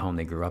go into the home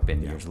they grew up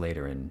in years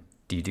later. And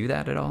do you do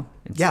that at all?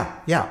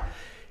 Yeah.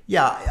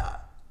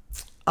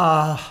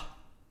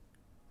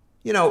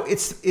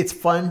 It's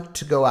fun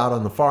to go out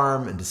on the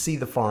farm and to see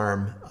the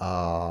farm.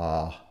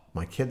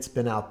 My kid's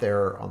been out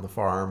there on the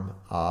farm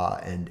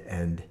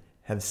and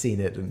have seen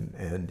it.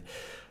 And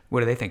What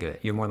do they think of it?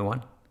 You have more than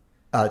one?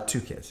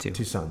 2 kids,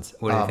 two sons.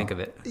 What do they think of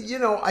it?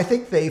 I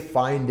think they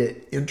find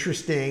it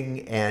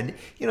interesting, and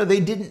they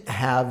didn't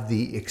have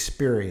the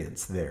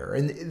experience there.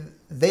 And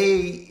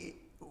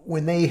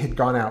when they had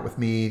gone out with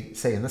me,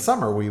 say in the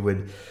summer, we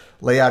would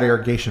lay out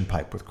irrigation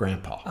pipe with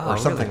Grandpa or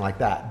something like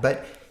that.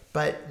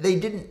 But they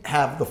didn't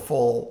have the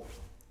full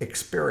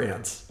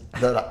experience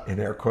that, in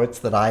air quotes,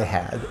 that I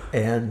had.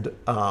 And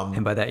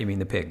by that you mean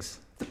the pigs?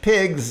 The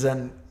pigs,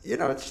 and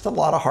it's just a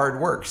lot of hard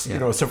work.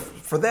 Yeah. So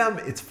for them,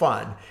 it's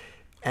fun.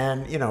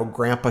 And,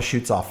 Grandpa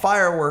shoots off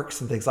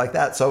fireworks and things like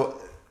that. So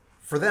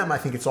for them, I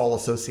think it's all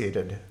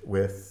associated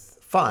with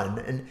fun.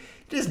 And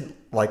it isn't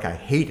like I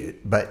hate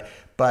it, but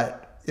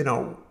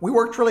we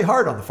worked really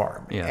hard on the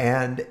farm. Yeah.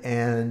 And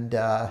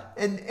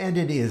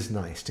it is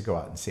nice to go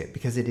out and see it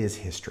because it is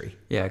history.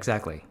 Yeah,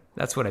 exactly.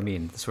 That's what I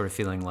mean. The sort of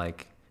feeling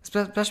like,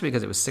 especially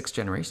because it was 6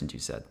 generations, you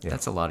said. Yeah.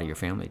 That's a lot of your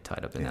family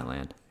tied up in that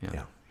land.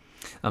 Yeah.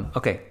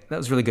 Okay, that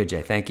was really good,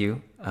 Jay. Thank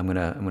you. I'm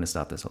gonna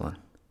stop this. Hold on.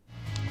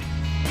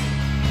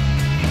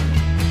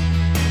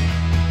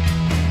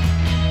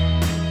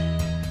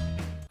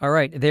 All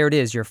right, there it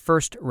is, your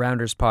First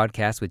Rounders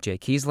podcast with Jay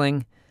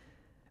Kiesling.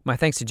 My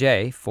thanks to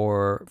Jay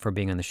for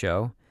being on the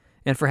show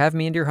and for having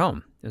me into your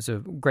home. It was a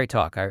great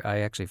talk. I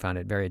actually found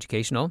it very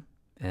educational,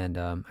 and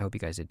I hope you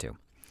guys did too.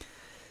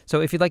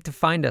 So if you'd like to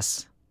find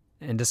us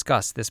and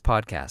discuss this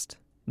podcast,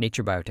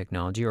 Nature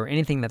Biotechnology, or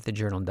anything that the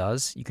journal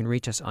does, you can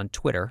reach us on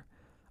Twitter.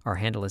 Our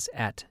handle is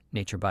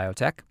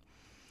 @NatureBiotech.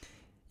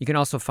 You can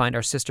also find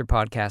our sister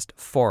podcast,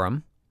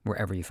 Forum,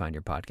 wherever you find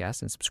your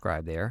podcast, and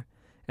subscribe there,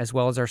 as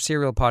well as our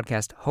serial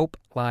podcast, Hope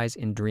Lies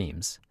in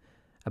Dreams,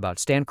 about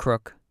Stan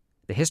Crook,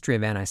 the history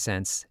of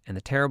antisense, and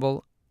the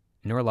terrible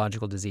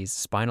neurological disease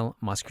spinal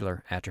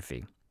muscular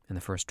atrophy, and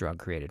the first drug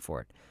created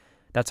for it.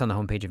 That's on the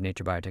homepage of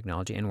Nature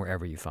Biotechnology and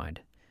wherever you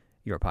find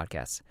your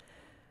podcasts.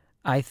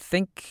 I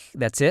think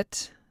that's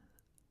it.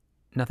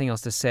 Nothing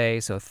else to say,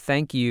 so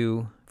thank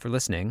you for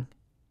listening,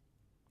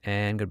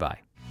 and goodbye.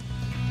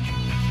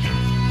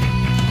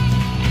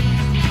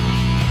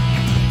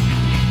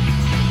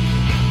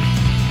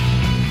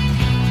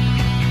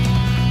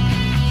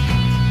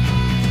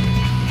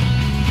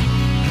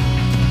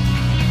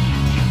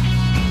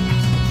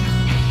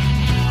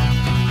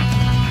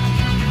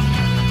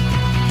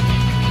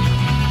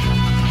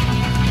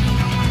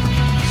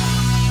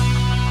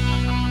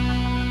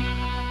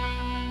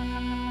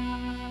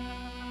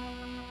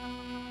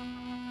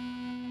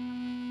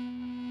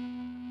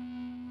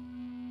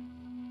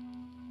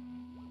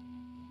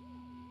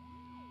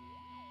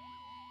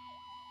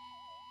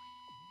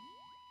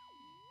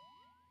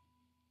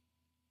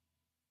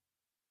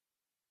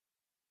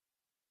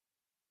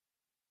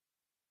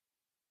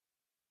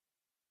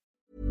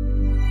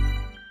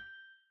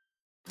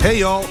 Hey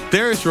y'all,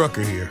 Darius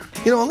Rucker here.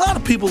 A lot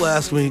of people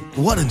ask me,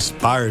 what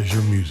inspires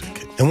your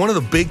music? And one of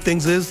the big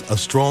things is a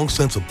strong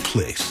sense of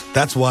place.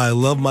 That's why I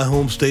love my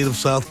home state of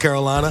South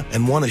Carolina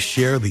and want to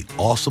share the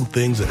awesome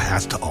things it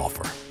has to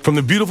offer. From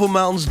the beautiful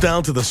mountains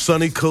down to the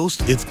sunny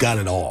coast, it's got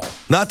it all.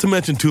 Not to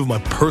mention 2 of my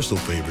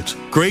personal favorites,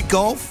 great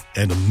golf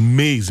and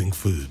amazing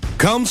food.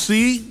 Come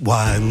see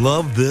why I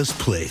love this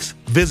place.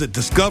 Visit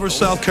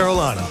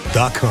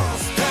discoversouthcarolina.com.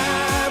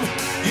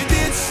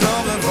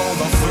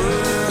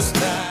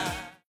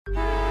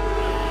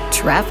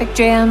 Traffic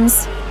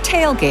jams,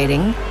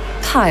 tailgating,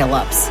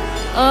 pile-ups.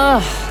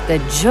 Ugh, the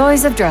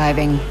joys of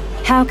driving.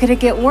 How could it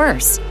get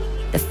worse?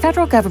 The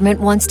federal government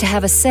wants to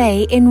have a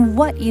say in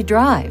what you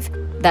drive.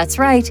 That's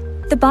right.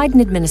 The Biden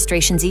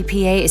administration's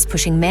EPA is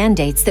pushing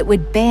mandates that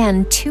would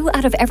ban 2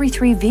 out of every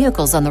 3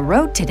 vehicles on the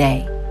road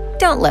today.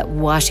 Don't let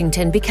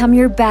Washington become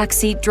your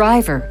backseat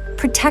driver.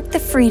 Protect the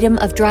freedom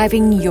of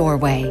driving your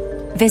way.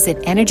 Visit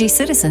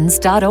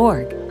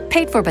EnergyCitizens.org.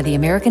 Paid for by the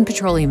American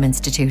Petroleum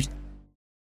Institute.